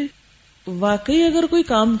لیے واقعی اگر کوئی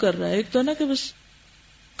کام کر رہا ہے، ایک تو نا کہ بس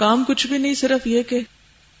کام کچھ بھی نہیں، صرف یہ کہ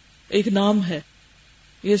ایک نام ہے،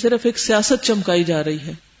 یہ صرف ایک سیاست چمکائی جا رہی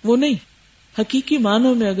ہے، وہ نہیں. حقیقی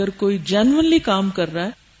معنوں میں اگر کوئی جینوئنلی کام کر رہا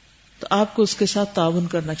ہے تو آپ کو اس کے ساتھ تعاون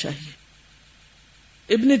کرنا چاہیے.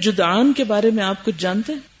 ابن جدعان کے بارے میں آپ کچھ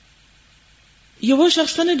جانتے ہیں؟ یہ وہ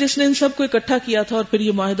شخص تھا نا جس نے ان سب کو اکٹھا کیا تھا اور پھر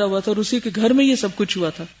یہ معاہدہ ہوا تھا اور اسی کے گھر میں یہ سب کچھ ہوا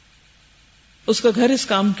تھا. اس کا گھر اس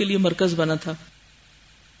کام کے لیے مرکز بنا تھا،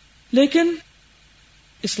 لیکن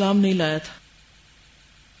اسلام نہیں لایا تھا.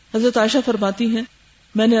 حضرت عائشہ فرماتی ہیں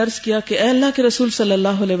میں نے عرض کیا کہ اے اللہ کے رسول صلی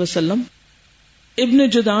اللہ علیہ وسلم، ابن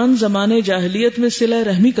جدعان زمانے جاہلیت میں صلہ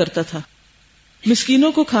رحمی کرتا تھا،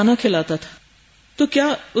 مسکینوں کو کھانا کھلاتا تھا، تو کیا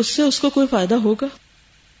اس سے اس کو کوئی فائدہ ہوگا؟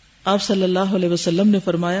 آپ صلی اللہ علیہ وسلم نے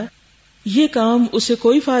فرمایا یہ کام اسے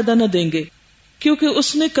کوئی فائدہ نہ دیں گے، کیونکہ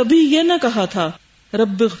اس نے کبھی یہ نہ کہا تھا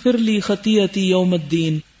رب اغفر لی خطیئتی یوم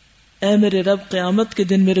الدین، اے میرے رب قیامت کے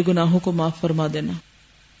دن میرے گناہوں کو معاف فرما دینا.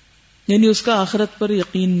 یعنی اس کا آخرت پر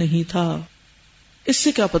یقین نہیں تھا. اس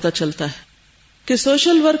سے کیا پتہ چلتا ہے کہ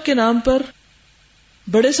سوشل ورک کے نام پر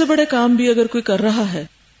بڑے سے بڑے کام بھی اگر کوئی کر رہا ہے،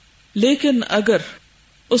 لیکن اگر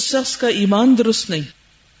اس شخص کا ایمان درست نہیں،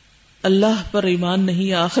 اللہ پر ایمان نہیں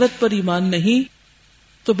یا آخرت پر ایمان نہیں،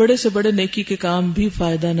 تو بڑے سے بڑے نیکی کے کام بھی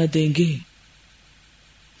فائدہ نہ دیں گے.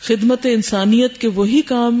 خدمت انسانیت کے وہی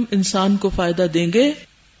کام انسان کو فائدہ دیں گے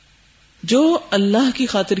جو اللہ کی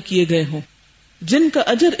خاطر کیے گئے ہوں، جن کا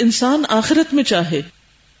اجر انسان آخرت میں چاہے،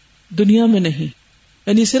 دنیا میں نہیں.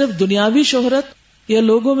 یعنی صرف دنیاوی شہرت یا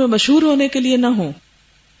لوگوں میں مشہور ہونے کے لیے نہ ہو،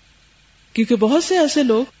 کیونکہ بہت سے ایسے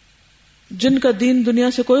لوگ جن کا دین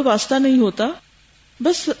دنیا سے کوئی واسطہ نہیں ہوتا،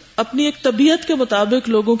 بس اپنی ایک طبیعت کے مطابق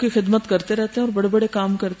لوگوں کی خدمت کرتے رہتے ہیں اور بڑے بڑے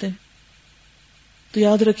کام کرتے ہیں. تو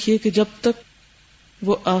یاد رکھیے کہ جب تک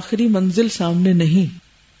وہ آخری منزل سامنے نہیں،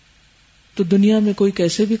 تو دنیا میں کوئی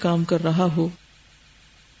کیسے بھی کام کر رہا ہو،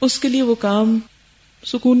 اس کے لیے وہ کام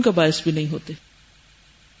سکون کا باعث بھی نہیں ہوتے.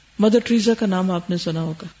 مدر ٹریزا کا نام آپ نے سنا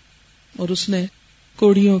ہوگا، اور اس نے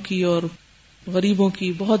کوڑیوں کی اور غریبوں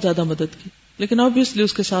کی بہت زیادہ مدد کی، لیکن obviously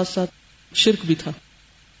اس کے ساتھ ساتھ شرک بھی تھا.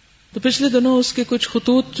 تو پچھلے دنوں اس کے کچھ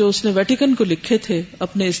خطوط جو اس نے ویٹیکن کو لکھے تھے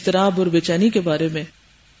اپنے اضطراب اور بے چینی کے بارے میں،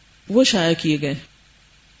 وہ شائع کیے گئے،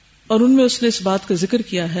 اور ان میں اس نے اس بات کا ذکر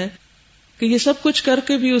کیا ہے کہ یہ سب کچھ کر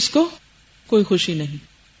کے بھی اس کو کوئی خوشی نہیں.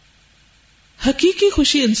 حقیقی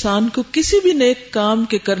خوشی انسان کو کسی بھی نیک کام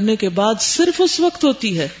کے کرنے کے بعد صرف اس وقت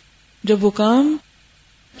ہوتی ہے جب وہ کام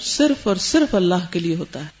صرف اور صرف اللہ کے لیے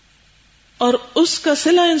ہوتا ہے، اور اس کا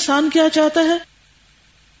صلہ انسان کیا چاہتا ہے؟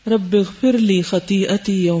 رب اغفر لی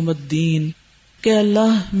خطیئتی یوم الدین، کہ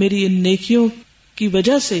اللہ میری ان نیکیوں کی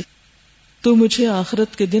وجہ سے تو مجھے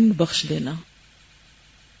آخرت کے دن بخش دینا.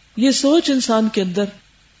 یہ سوچ انسان کے اندر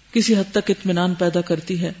کسی حد تک اطمینان پیدا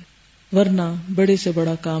کرتی ہے، ورنہ بڑے سے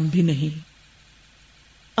بڑا کام بھی نہیں.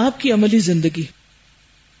 آپ کی عملی زندگی.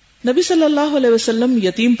 نبی صلی اللہ علیہ وسلم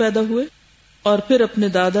یتیم پیدا ہوئے اور پھر اپنے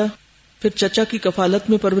دادا پھر چچا کی کفالت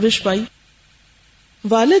میں پرورش پائی.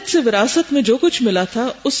 والد سے وراثت میں جو کچھ ملا تھا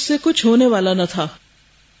اس سے کچھ ہونے والا نہ تھا،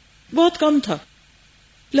 بہت کم تھا.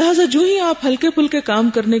 لہذا جو ہی آپ ہلکے پھلکے کام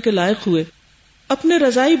کرنے کے لائق ہوئے، اپنے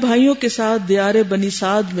رضائی بھائیوں کے ساتھ دیار بنی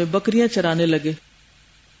سعد میں بکریاں چرانے لگے.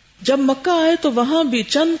 جب مکہ آئے تو وہاں بھی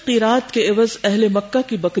چند قیرات کے عوض اہل مکہ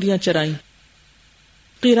کی بکریاں چرائیں.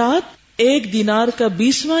 قیرات 1 دینار کا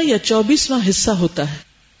 20واں یا 24واں حصہ ہوتا ہے،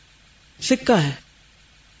 سکہ ہے،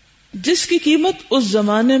 جس کی قیمت اس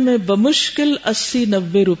زمانے میں بمشکل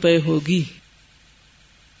 80-90 روپے ہوگی.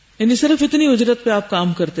 یعنی صرف اتنی اجرت پہ آپ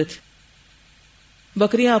کام کرتے تھے.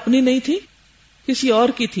 بکریاں اپنی نہیں تھی، کسی اور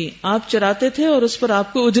کی تھی، آپ چراتے تھے اور اس پر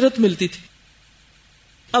آپ کو اجرت ملتی تھی.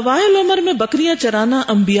 اوائل عمر میں بکریاں چرانا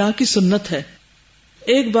انبیاء کی سنت ہے.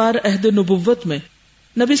 ایک بار عہد نبوت میں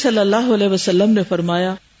نبی صلی اللہ علیہ وسلم نے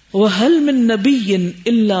فرمایا وَهَلْ مِن نَبِيٍّ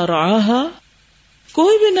إِلَّا رَعَاهَا،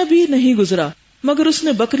 کوئی بھی نبی نہیں گزرا مگر اس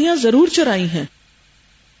نے بکریاں ضرور چرائی ہیں.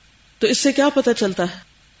 تو اس سے کیا پتہ چلتا ہے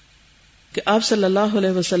کہ آپ صلی اللہ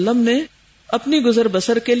علیہ وسلم نے اپنی گزر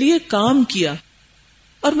بسر کے لیے کام کیا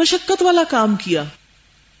اور مشقت والا کام کیا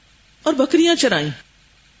اور بکریاں چرائیں.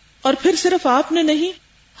 اور پھر صرف آپ نے نہیں،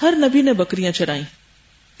 ہر نبی نے بکریاں چرائیں.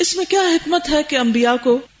 اس میں کیا حکمت ہے کہ انبیاء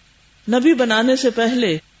کو نبی بنانے سے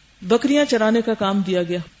پہلے بکریاں چرانے کا کام دیا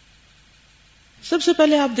گیا؟ سب سے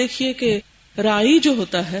پہلے آپ دیکھیے کہ راعی جو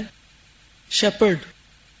ہوتا ہے، شیپرڈ،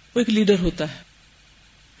 وہ ایک لیڈر ہوتا ہے،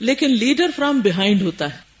 لیکن لیڈر فرام بیہائنڈ ہوتا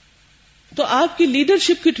ہے. تو آپ کی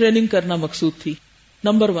لیڈرشپ کی ٹریننگ کرنا مقصود تھی.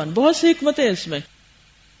 نمبر 1. بہت سی حکمتیں اس میں.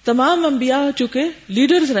 تمام انبیاء چونکہ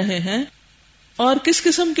لیڈرز رہے ہیں، اور کس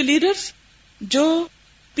قسم کے لیڈرز؟ جو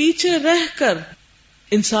پیچھے رہ کر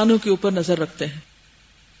انسانوں کے اوپر نظر رکھتے ہیں.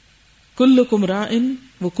 کلکم راعٍ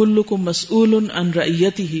وکلکم مسئول عن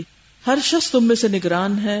رعیتہ، ہر شخص تم میں سے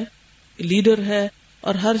نگران ہے، لیڈر ہے،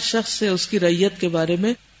 اور ہر شخص سے اس کی رعیت کے بارے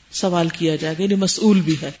میں سوال کیا جائے گا، یعنی مسئول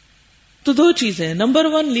بھی ہے. تو 2 چیزیں، نمبر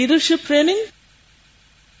 1 لیڈرشپ ٹریننگ،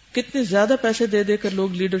 کتنے زیادہ پیسے دے دے کر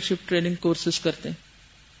لوگ لیڈرشپ ٹریننگ کورسز کرتے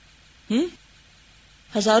ہیں،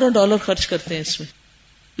 ہزاروں ڈالر خرچ کرتے ہیں اس میں،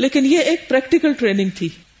 لیکن یہ ایک پریکٹیکل ٹریننگ تھی.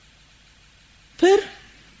 پھر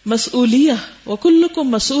مسئولیہ، وکلکم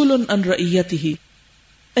مسئول عن رعیتہ،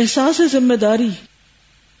 احساس ذمہ داری.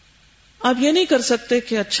 آپ یہ نہیں کر سکتے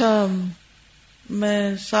کہ اچھا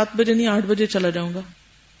میں 7 بجے نہیں 8 بجے چلا جاؤں گا.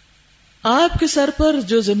 آپ کے سر پر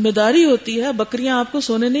جو ذمہ داری ہوتی ہے، بکریاں آپ کو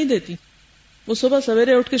سونے نہیں دیتی، وہ صبح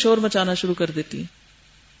سویرے اٹھ کے شور مچانا شروع کر دیتی ہیں.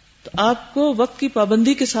 تو آپ کو وقت کی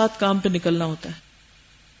پابندی کے ساتھ کام پہ نکلنا ہوتا ہے.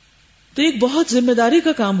 تو ایک بہت ذمہ داری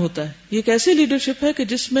کا کام ہوتا ہے. یہ ایک ایسی لیڈرشپ ہے کہ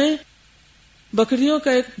جس میں بکریوں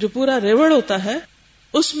کا ایک جو پورا ریوڑ ہوتا ہے،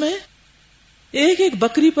 اس میں ایک ایک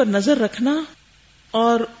بکری پر نظر رکھنا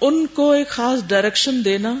اور ان کو ایک خاص ڈائریکشن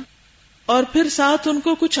دینا، اور پھر ساتھ ان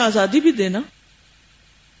کو کچھ آزادی بھی دینا،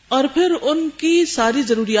 اور پھر ان کی ساری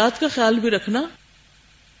ضروریات کا خیال بھی رکھنا،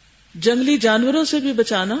 جنگلی جانوروں سے بھی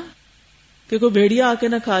بچانا کہ کوئی بھیڑیا آ کے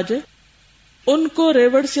نہ کھا جائے، ان کو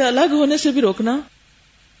ریوڑ سے الگ ہونے سے بھی روکنا.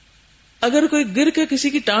 اگر کوئی گر کے کسی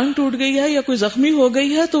کی ٹانگ ٹوٹ گئی ہے یا کوئی زخمی ہو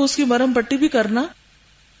گئی ہے تو اس کی مرہم پٹی بھی کرنا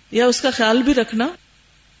یا اس کا خیال بھی رکھنا،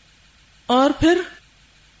 اور پھر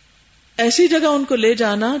ایسی جگہ ان کو لے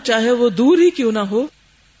جانا چاہے وہ دور ہی کیوں نہ ہو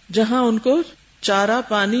جہاں ان کو چارہ،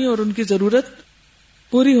 پانی اور ان کی ضرورت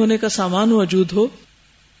پوری ہونے کا سامان موجود ہو.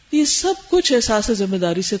 یہ سب کچھ احساس ذمہ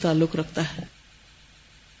داری سے تعلق رکھتا ہے.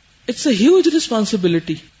 It's a huge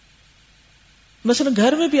responsibility. مثلا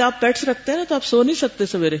گھر میں بھی آپ پیٹس رکھتے ہیں نا، تو آپ سو نہیں سکتے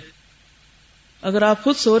سویرے. اگر آپ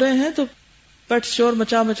خود سو رہے ہیں تو پیٹس شور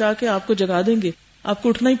مچا مچا کے آپ کو جگا دیں گے، آپ کو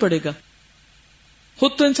اٹھنا ہی پڑے گا.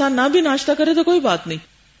 خود تو انسان نہ بھی ناشتہ کرے تو کوئی بات نہیں،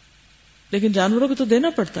 لیکن جانوروں کو تو دینا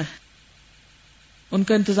پڑتا ہے، ان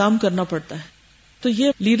کا انتظام کرنا پڑتا ہے. تو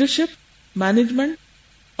یہ لیڈرشپ، مینجمنٹ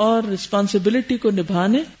اور رسپانسبلٹی کو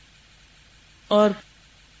نبھانے، اور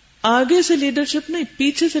آگے سے لیڈرشپ نہیں،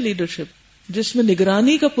 پیچھے سے لیڈرشپ جس میں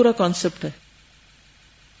نگرانی کا پورا کانسیپٹ ہے.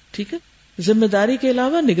 ٹھیک ہے، ذمہ داری کے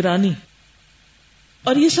علاوہ نگرانی.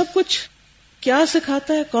 اور یہ سب کچھ کیا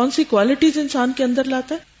سکھاتا ہے، کون سی کوالٹیز انسان کے اندر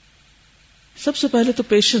لاتا ہے؟ سب سے پہلے تو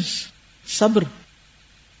پیشنس، صبر.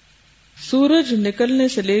 سورج نکلنے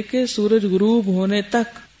سے لے کے سورج غروب ہونے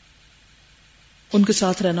تک ان کے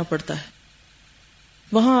ساتھ رہنا پڑتا ہے.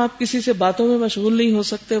 وہاں آپ کسی سے باتوں میں مشغول نہیں ہو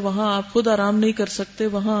سکتے، وہاں آپ خود آرام نہیں کر سکتے،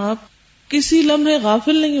 وہاں آپ کسی لمحے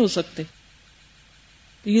غافل نہیں ہو سکتے.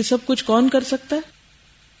 یہ سب کچھ کون کر سکتا ہے؟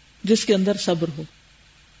 جس کے اندر صبر ہو،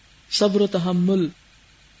 صبر و تحمل.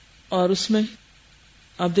 اور اس میں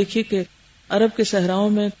آپ دیکھیے کہ عرب کے صحراؤں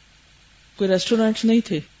میں کوئی ریسٹورینٹس نہیں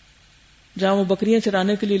تھے. جہاں وہ بکریاں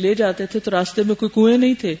چرانے کے لیے لے جاتے تھے تو راستے میں کوئی کنویں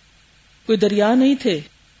نہیں تھے، کوئی دریا نہیں تھے.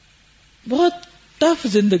 بہت ٹف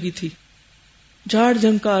زندگی تھی، جھاڑ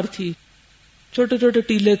جھنکار تھی، چھوٹے چھوٹے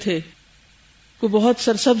ٹیلے تھے، کوئی بہت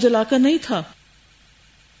سرسبز علاقہ نہیں تھا.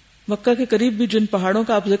 مکہ کے قریب بھی جن پہاڑوں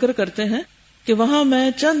کا آپ ذکر کرتے ہیں کہ وہاں میں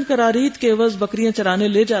چند کرارید کے عوض بکریاں چرانے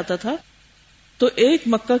لے جاتا تھا، تو ایک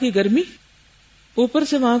مکہ کی گرمی، اوپر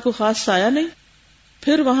سے وہاں کوئی خاص سایہ نہیں،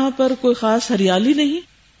 پھر وہاں پر کوئی خاص ہریالی نہیں،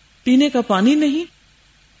 پینے کا پانی نہیں.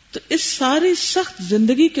 تو اس ساری سخت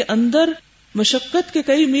زندگی کے اندر مشقت کے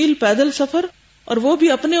کئی میل پیدل سفر، اور وہ بھی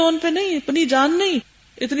اپنے اون پہ نہیں، اپنی جان نہیں،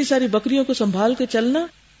 اتنی ساری بکریوں کو سنبھال کے چلنا.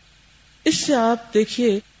 اس سے آپ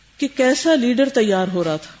دیکھیے کہ کیسا لیڈر تیار ہو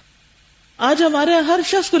رہا تھا. آج ہمارے ہر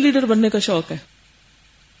شخص کو لیڈر بننے کا شوق ہے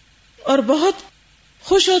اور بہت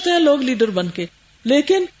خوش ہوتے ہیں لوگ لیڈر بن کے،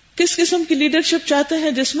 لیکن کس قسم کی لیڈرشپ چاہتے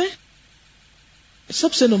ہیں؟ جس میں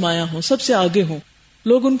سب سے نمایاں ہوں، سب سے آگے ہوں،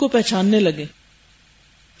 لوگ ان کو پہچاننے لگے،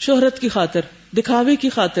 شہرت کی خاطر، دکھاوے کی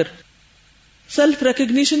خاطر، سیلف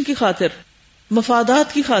ریکگنیشن کی خاطر،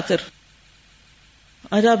 مفادات کی خاطر.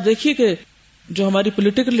 آج آپ دیکھیے کہ جو ہماری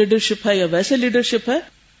پولیٹیکل لیڈرشپ ہے یا ویسے لیڈرشپ ہے،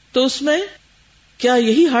 تو اس میں کیا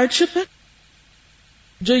یہی ہارڈ شپ ہے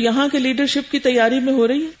جو یہاں کے لیڈرشپ کی تیاری میں ہو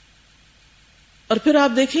رہی ہے؟ اور پھر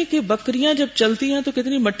آپ دیکھیں کہ بکریاں جب چلتی ہیں تو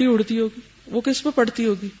کتنی مٹی اڑتی ہوگی، وہ کس پہ پڑتی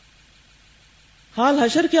ہوگی، حال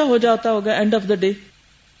حشر کیا ہو جاتا ہوگا اینڈ آف دا ڈے.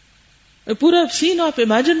 پورا سین آپ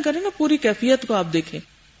امیجن کریں نا، پوری کیفیت کو آپ دیکھیں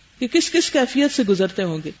کہ کس کس کیفیت سے گزرتے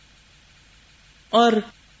ہوں گے. اور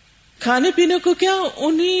کھانے پینے کو کیا،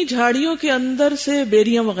 انہی جھاڑیوں کے اندر سے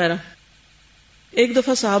بیریاں وغیرہ. ایک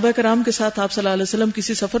دفعہ صحابہ کرام کے ساتھ آپ صلی اللہ علیہ وسلم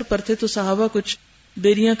کسی سفر پر تھے، تو صحابہ کچھ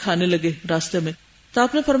بیریاں کھانے لگے راستے میں. تو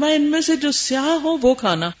آپ نے فرمایا ان میں سے جو سیاہ ہو وہ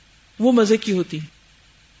کھانا، وہ مزے کی ہوتی.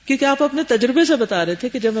 کیونکہ آپ اپنے تجربے سے بتا رہے تھے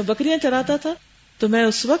کہ جب میں بکریاں چراتا تھا تو میں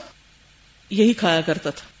اس وقت یہی کھایا کرتا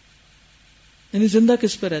تھا. یعنی زندہ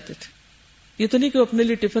کس پہ رہتے تھے. یہ تو نہیں کہ اپنے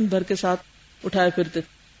لیے ٹفن بھر کے ساتھ اٹھائے پھرتے تھے.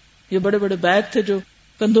 یہ بڑے بڑے بیگ تھے جو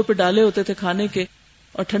کندھوں پہ ڈالے ہوتے تھے کھانے کے،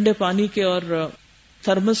 اور ٹھنڈے پانی کے، اور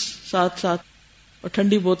تھرمس ساتھ ساتھ، اور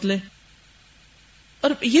ٹھنڈی بوتلیں.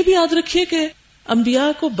 اور یہ بھی یاد رکھیے کہ انبیاء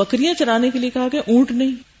کو بکریاں چرانے کے لیے کہا گیا، اونٹ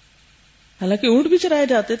نہیں. حالانکہ اونٹ بھی چرائے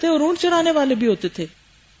جاتے تھے اور اونٹ چرانے والے بھی ہوتے تھے.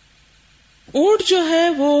 اونٹ جو ہے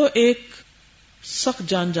وہ ایک سخت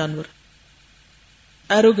جانور،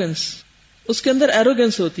 ایروگنس، اس کے اندر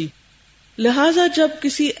ایروگنس ہوتی. لہذا جب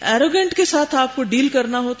کسی ایروگنٹ کے ساتھ آپ کو ڈیل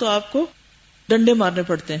کرنا ہو تو آپ کو ڈنڈے مارنے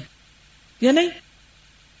پڑتے ہیں یا نہیں؟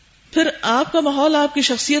 پھر آپ کا ماحول آپ کی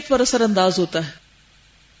شخصیت پر اثر انداز ہوتا ہے.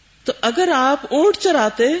 تو اگر آپ اونٹ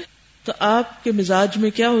چراتے تو آپ کے مزاج میں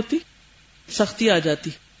کیا ہوتی؟ سختی آ جاتی.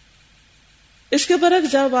 اس کے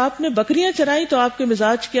برعکس جب آپ نے بکریاں چرائی تو آپ کے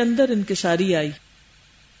مزاج کے اندر انکساری آئی،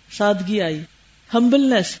 سادگی آئی،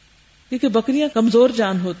 ہمبلنس، کیونکہ بکریاں کمزور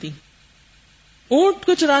جان ہوتی. اونٹ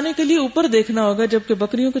کو چرانے کے لیے اوپر دیکھنا ہوگا، جبکہ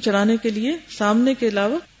بکریوں کو چرانے کے لیے سامنے کے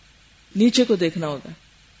علاوہ نیچے کو دیکھنا ہوگا.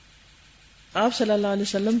 آپ صلی اللہ علیہ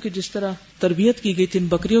وسلم کی جس طرح تربیت کی گئی تھی ان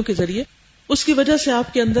بکریوں کے ذریعے، اس کی وجہ سے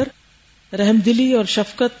آپ کے اندر رحم دلی اور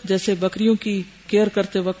شفقت جیسے بکریوں کی کیئر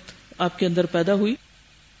کرتے وقت آپ کے اندر پیدا ہوئی.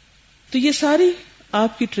 تو یہ ساری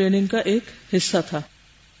آپ کی ٹریننگ کا ایک حصہ تھا.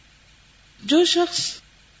 جو شخص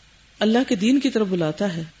اللہ کے دین کی طرف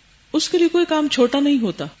بلاتا ہے اس کے لیے کوئی کام چھوٹا نہیں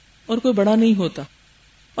ہوتا اور کوئی بڑا نہیں ہوتا،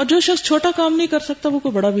 اور جو شخص چھوٹا کام نہیں کر سکتا وہ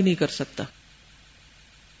کوئی بڑا بھی نہیں کر سکتا.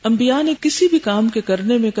 انبیاء نے کسی بھی کام کے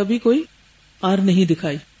کرنے میں کبھی کوئی آر نہیں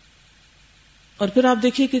دکھائی. اور پھر آپ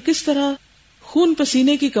دیکھیے کہ کس طرح خون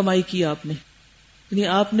پسینے کی کمائی کی آپ نے، یعنی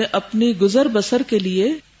آپ نے اپنی گزر بسر کے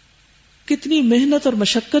لیے کتنی محنت اور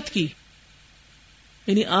مشقت کی.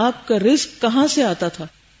 یعنی آپ کا رزق کہاں سے آتا تھا،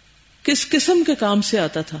 کس قسم کے کام سے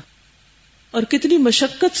آتا تھا، اور کتنی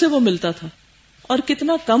مشقت سے وہ ملتا تھا، اور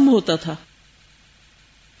کتنا کم ہوتا تھا.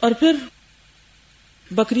 اور پھر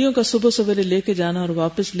بکریوں کا صبح سویرے لے کے جانا اور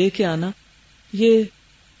واپس لے کے آنا، یہ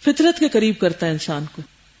فطرت کے قریب کرتا ہے انسان کو،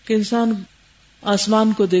 کہ انسان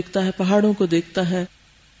آسمان کو دیکھتا ہے، پہاڑوں کو دیکھتا ہے،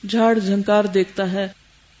 جھاڑ جھنکار دیکھتا ہے،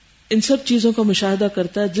 ان سب چیزوں کا مشاہدہ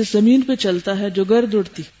کرتا ہے. جس زمین پہ چلتا ہے، جو گرد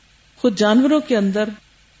اڑتی، خود جانوروں کے اندر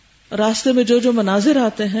راستے میں جو مناظر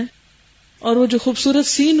آتے ہیں اور وہ جو خوبصورت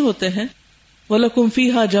سین ہوتے ہیں، وَلَكُمْ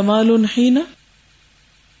فِيهَا جَمَالٌ حِينَ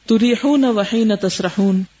تُرِيحُونَ وَحِينَ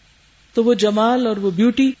تَسْرَحُونَ، تو وہ جمال اور وہ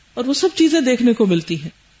بیوٹی اور وہ سب چیزیں دیکھنے کو ملتی ہیں.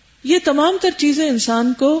 یہ تمام تر چیزیں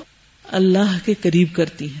انسان کو اللہ کے قریب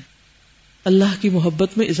کرتی ہیں، اللہ کی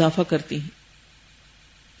محبت میں اضافہ کرتی ہیں.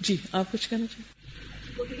 جی آپ کچھ کہنا چاہیے؟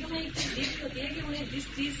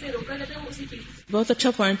 بہت اچھا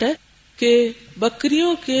پوائنٹ ہے کہ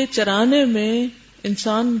بکریوں کے چرانے میں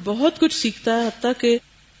انسان بہت کچھ سیکھتا ہے، حتیٰ کہ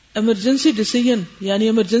ایمرجنسی ڈیسیژن، یعنی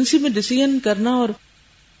ایمرجنسی میں ڈیسیژن کرنا اور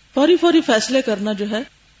فوری فیصلے کرنا جو ہے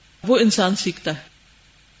وہ انسان سیکھتا ہے.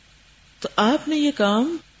 تو آپ نے یہ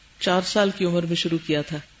کام 4 سال کی عمر میں شروع کیا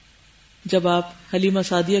تھا، جب آپ حلیمہ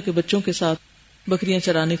سعدیہ کے بچوں کے ساتھ بکریاں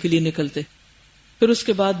چرانے کے لیے نکلتے. پھر اس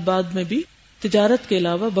کے بعد میں بھی تجارت کے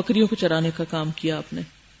علاوہ بکریوں کو چرانے کا کام کیا آپ نے.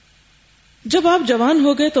 جب آپ جوان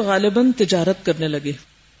ہو گئے تو غالباً تجارت کرنے لگے،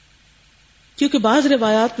 کیونکہ بعض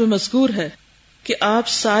روایات میں مذکور ہے کہ آپ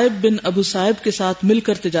صائب بن ابو صائب کے ساتھ مل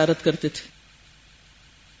کر تجارت کرتے تھے.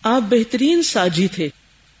 آپ بہترین ساجی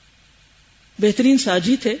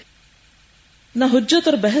تھے، نہ حجت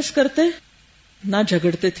اور بحث کرتے نہ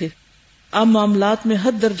جھگڑتے تھے. آپ معاملات میں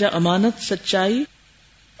حد درجہ امانت، سچائی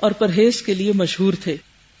اور پرہیز کے لیے مشہور تھے،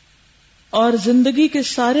 اور زندگی کے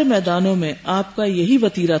سارے میدانوں میں آپ کا یہی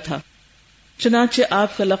وتیرہ تھا. چنانچہ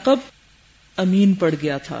آپ کا لقب امین پڑ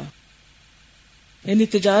گیا تھا. یعنی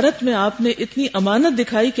تجارت میں آپ نے اتنی امانت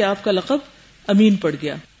دکھائی کہ آپ کا لقب امین پڑ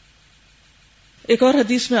گیا. ایک اور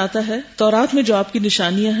حدیث میں آتا ہے، تورات میں جو آپ کی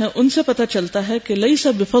نشانیاں ہیں ان سے پتہ چلتا ہے کہ لیس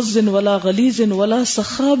بفظ ولا غلیظ ولا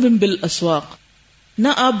صخاب بالاسواق، نہ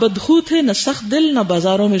آپ بدخو تھے، نہ سخت دل، نہ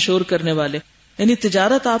بازاروں میں شور کرنے والے. یعنی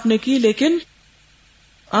تجارت آپ نے کی، لیکن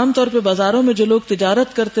عام طور پہ بازاروں میں جو لوگ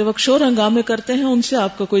تجارت کرتے وقت شور ہنگامے کرتے ہیں ان سے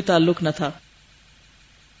آپ کا کوئی تعلق نہ تھا.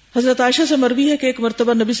 حضرت عائشہ سے مروی ہے کہ ایک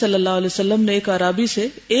مرتبہ نبی صلی اللہ علیہ وسلم نے ایک اعرابی سے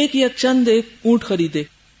ایک اونٹ خریدے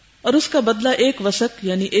اور اس کا بدلہ 1 وسق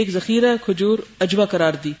یعنی 1 ذخیرہ کھجور عجوہ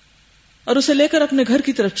قرار دی، اور اسے لے کر اپنے گھر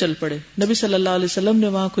کی طرف چل پڑے. نبی صلی اللہ علیہ وسلم نے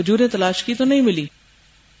وہاں کھجوریں تلاش کی تو نہیں ملی،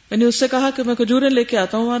 یعنی اس سے کہا کہ میں کھجوریں لے کے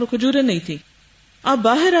آتا ہوں، وہاں کھجوریں نہیں تھی. آپ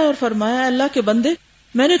باہر آئے اور فرمایا، اللہ کے بندے،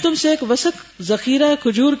 میں نے تم سے 1 وسق ذخیرہ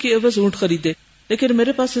کھجور کی عوض اونٹ خریدے، لیکن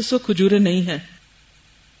میرے پاس اس وقت کھجوریں نہیں ہیں.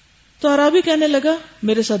 تو عرابی کہنے لگا،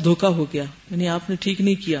 میرے ساتھ دھوکا ہو گیا، یعنی آپ نے ٹھیک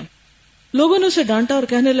نہیں کیا. لوگوں نے اسے ڈانٹا اور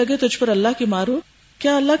کہنے لگے، تجھ پر اللہ کی مار ہو،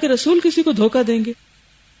 کیا اللہ کے رسول کسی کو دھوکا دیں گے؟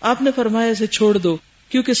 آپ نے فرمایا، اسے چھوڑ دو،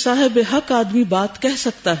 کیونکہ صاحب حق آدمی بات کہہ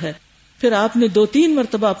سکتا ہے. پھر آپ نے 2-3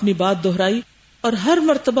 مرتبہ اپنی بات دہرائی اور ہر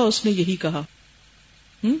مرتبہ اس نے یہی کہا.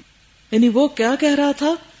 یعنی وہ کیا کہہ رہا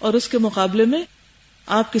تھا اور اس کے مقابلے میں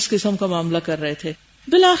آپ کس قسم کا معاملہ کر رہے تھے.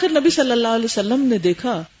 بالآخر نبی صلی اللہ علیہ وسلم نے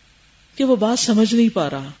دیکھا کہ وہ بات سمجھ نہیں پا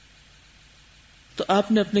رہا، تو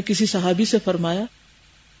آپ نے اپنے کسی صحابی سے فرمایا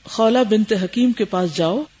خولہ بنت حکیم کے پاس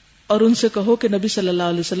جاؤ اور ان سے کہو کہ نبی صلی اللہ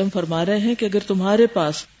علیہ وسلم فرما رہے ہیں کہ اگر تمہارے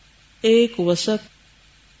پاس ایک وسق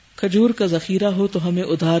کھجور کا ذخیرہ ہو تو ہمیں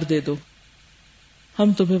ادھار دے دو،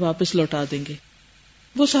 ہم تمہیں واپس لوٹا دیں گے۔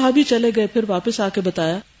 وہ صحابی چلے گئے، پھر واپس آ کے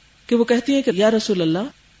بتایا کہ وہ کہتی ہیں کہ یا رسول اللہ،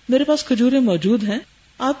 میرے پاس کھجوریں موجود ہیں،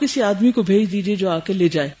 آپ کسی آدمی کو بھیج دیجئے جو آ کے لے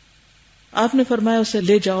جائے۔ آپ نے فرمایا اسے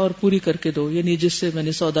لے جاؤ اور پوری کر کے دو، یعنی جس سے میں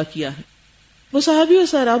نے سودا کیا ہے۔ وہ صحابی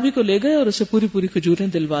اس اعرابی کو لے گئے اور اسے پوری کھجوریں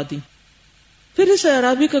دلوا دی۔ پھر اس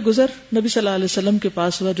اعرابی کا گزر نبی صلی اللہ علیہ وسلم کے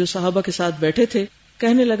پاس ہوا جو صحابہ کے ساتھ بیٹھے تھے،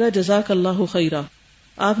 کہنے لگا جزاک اللہ خیرا،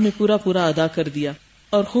 آپ نے پورا ادا کر دیا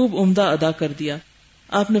اور خوب عمدہ ادا کر دیا۔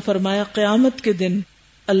 آپ نے فرمایا قیامت کے دن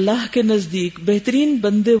اللہ کے نزدیک بہترین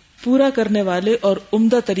بندے پورا کرنے والے اور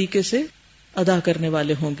عمدہ طریقے سے ادا کرنے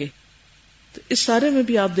والے ہوں گے۔ تو اس سارے میں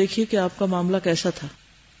بھی آپ دیکھیے کہ آپ کا معاملہ کیسا تھا،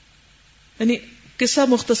 یعنی قصہ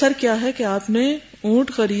مختصر کیا ہے کہ آپ نے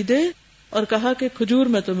اونٹ خریدے اور کہا کہ کھجور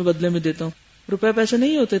میں تمہیں بدلے میں دیتا ہوں، روپے پیسے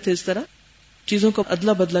نہیں ہوتے تھے، اس طرح چیزوں کا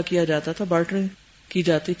ادلا بدلا کیا جاتا تھا، بارٹرنگ کی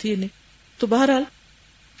جاتی تھی نہیں۔ تو بہرحال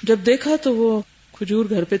جب دیکھا تو وہ کھجور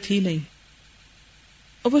گھر پہ تھی نہیں،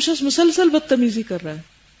 اور وہ شخص مسلسل بدتمیزی کر رہا ہے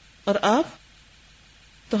اور آپ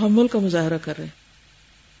تحمل کا مظاہرہ کر رہے ہیں،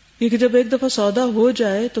 کیونکہ جب ایک دفعہ سودا ہو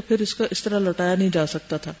جائے تو پھر اس کا اس طرح لوٹایا نہیں جا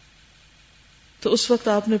سکتا تھا۔ تو اس وقت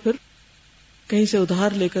آپ نے پھر کہیں سے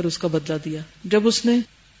ادھار لے کر اس کا بدلہ دیا۔ جب اس نے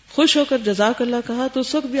خوش ہو کر جزاک اللہ کہا تو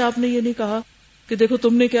اس وقت بھی آپ نے یہ نہیں کہا کہ دیکھو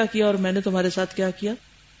تم نے کیا کیا اور میں نے تمہارے ساتھ کیا کیا۔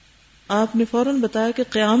 آپ نے فوراً بتایا کہ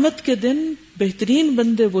قیامت کے دن بہترین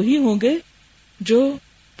بندے وہی ہوں گے جو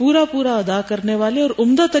پورا ادا کرنے والے اور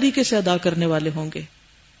عمدہ طریقے سے ادا کرنے والے ہوں گے۔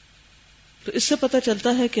 تو اس سے پتہ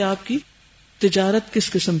چلتا ہے کہ آپ کی تجارت کس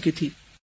قسم کی تھی۔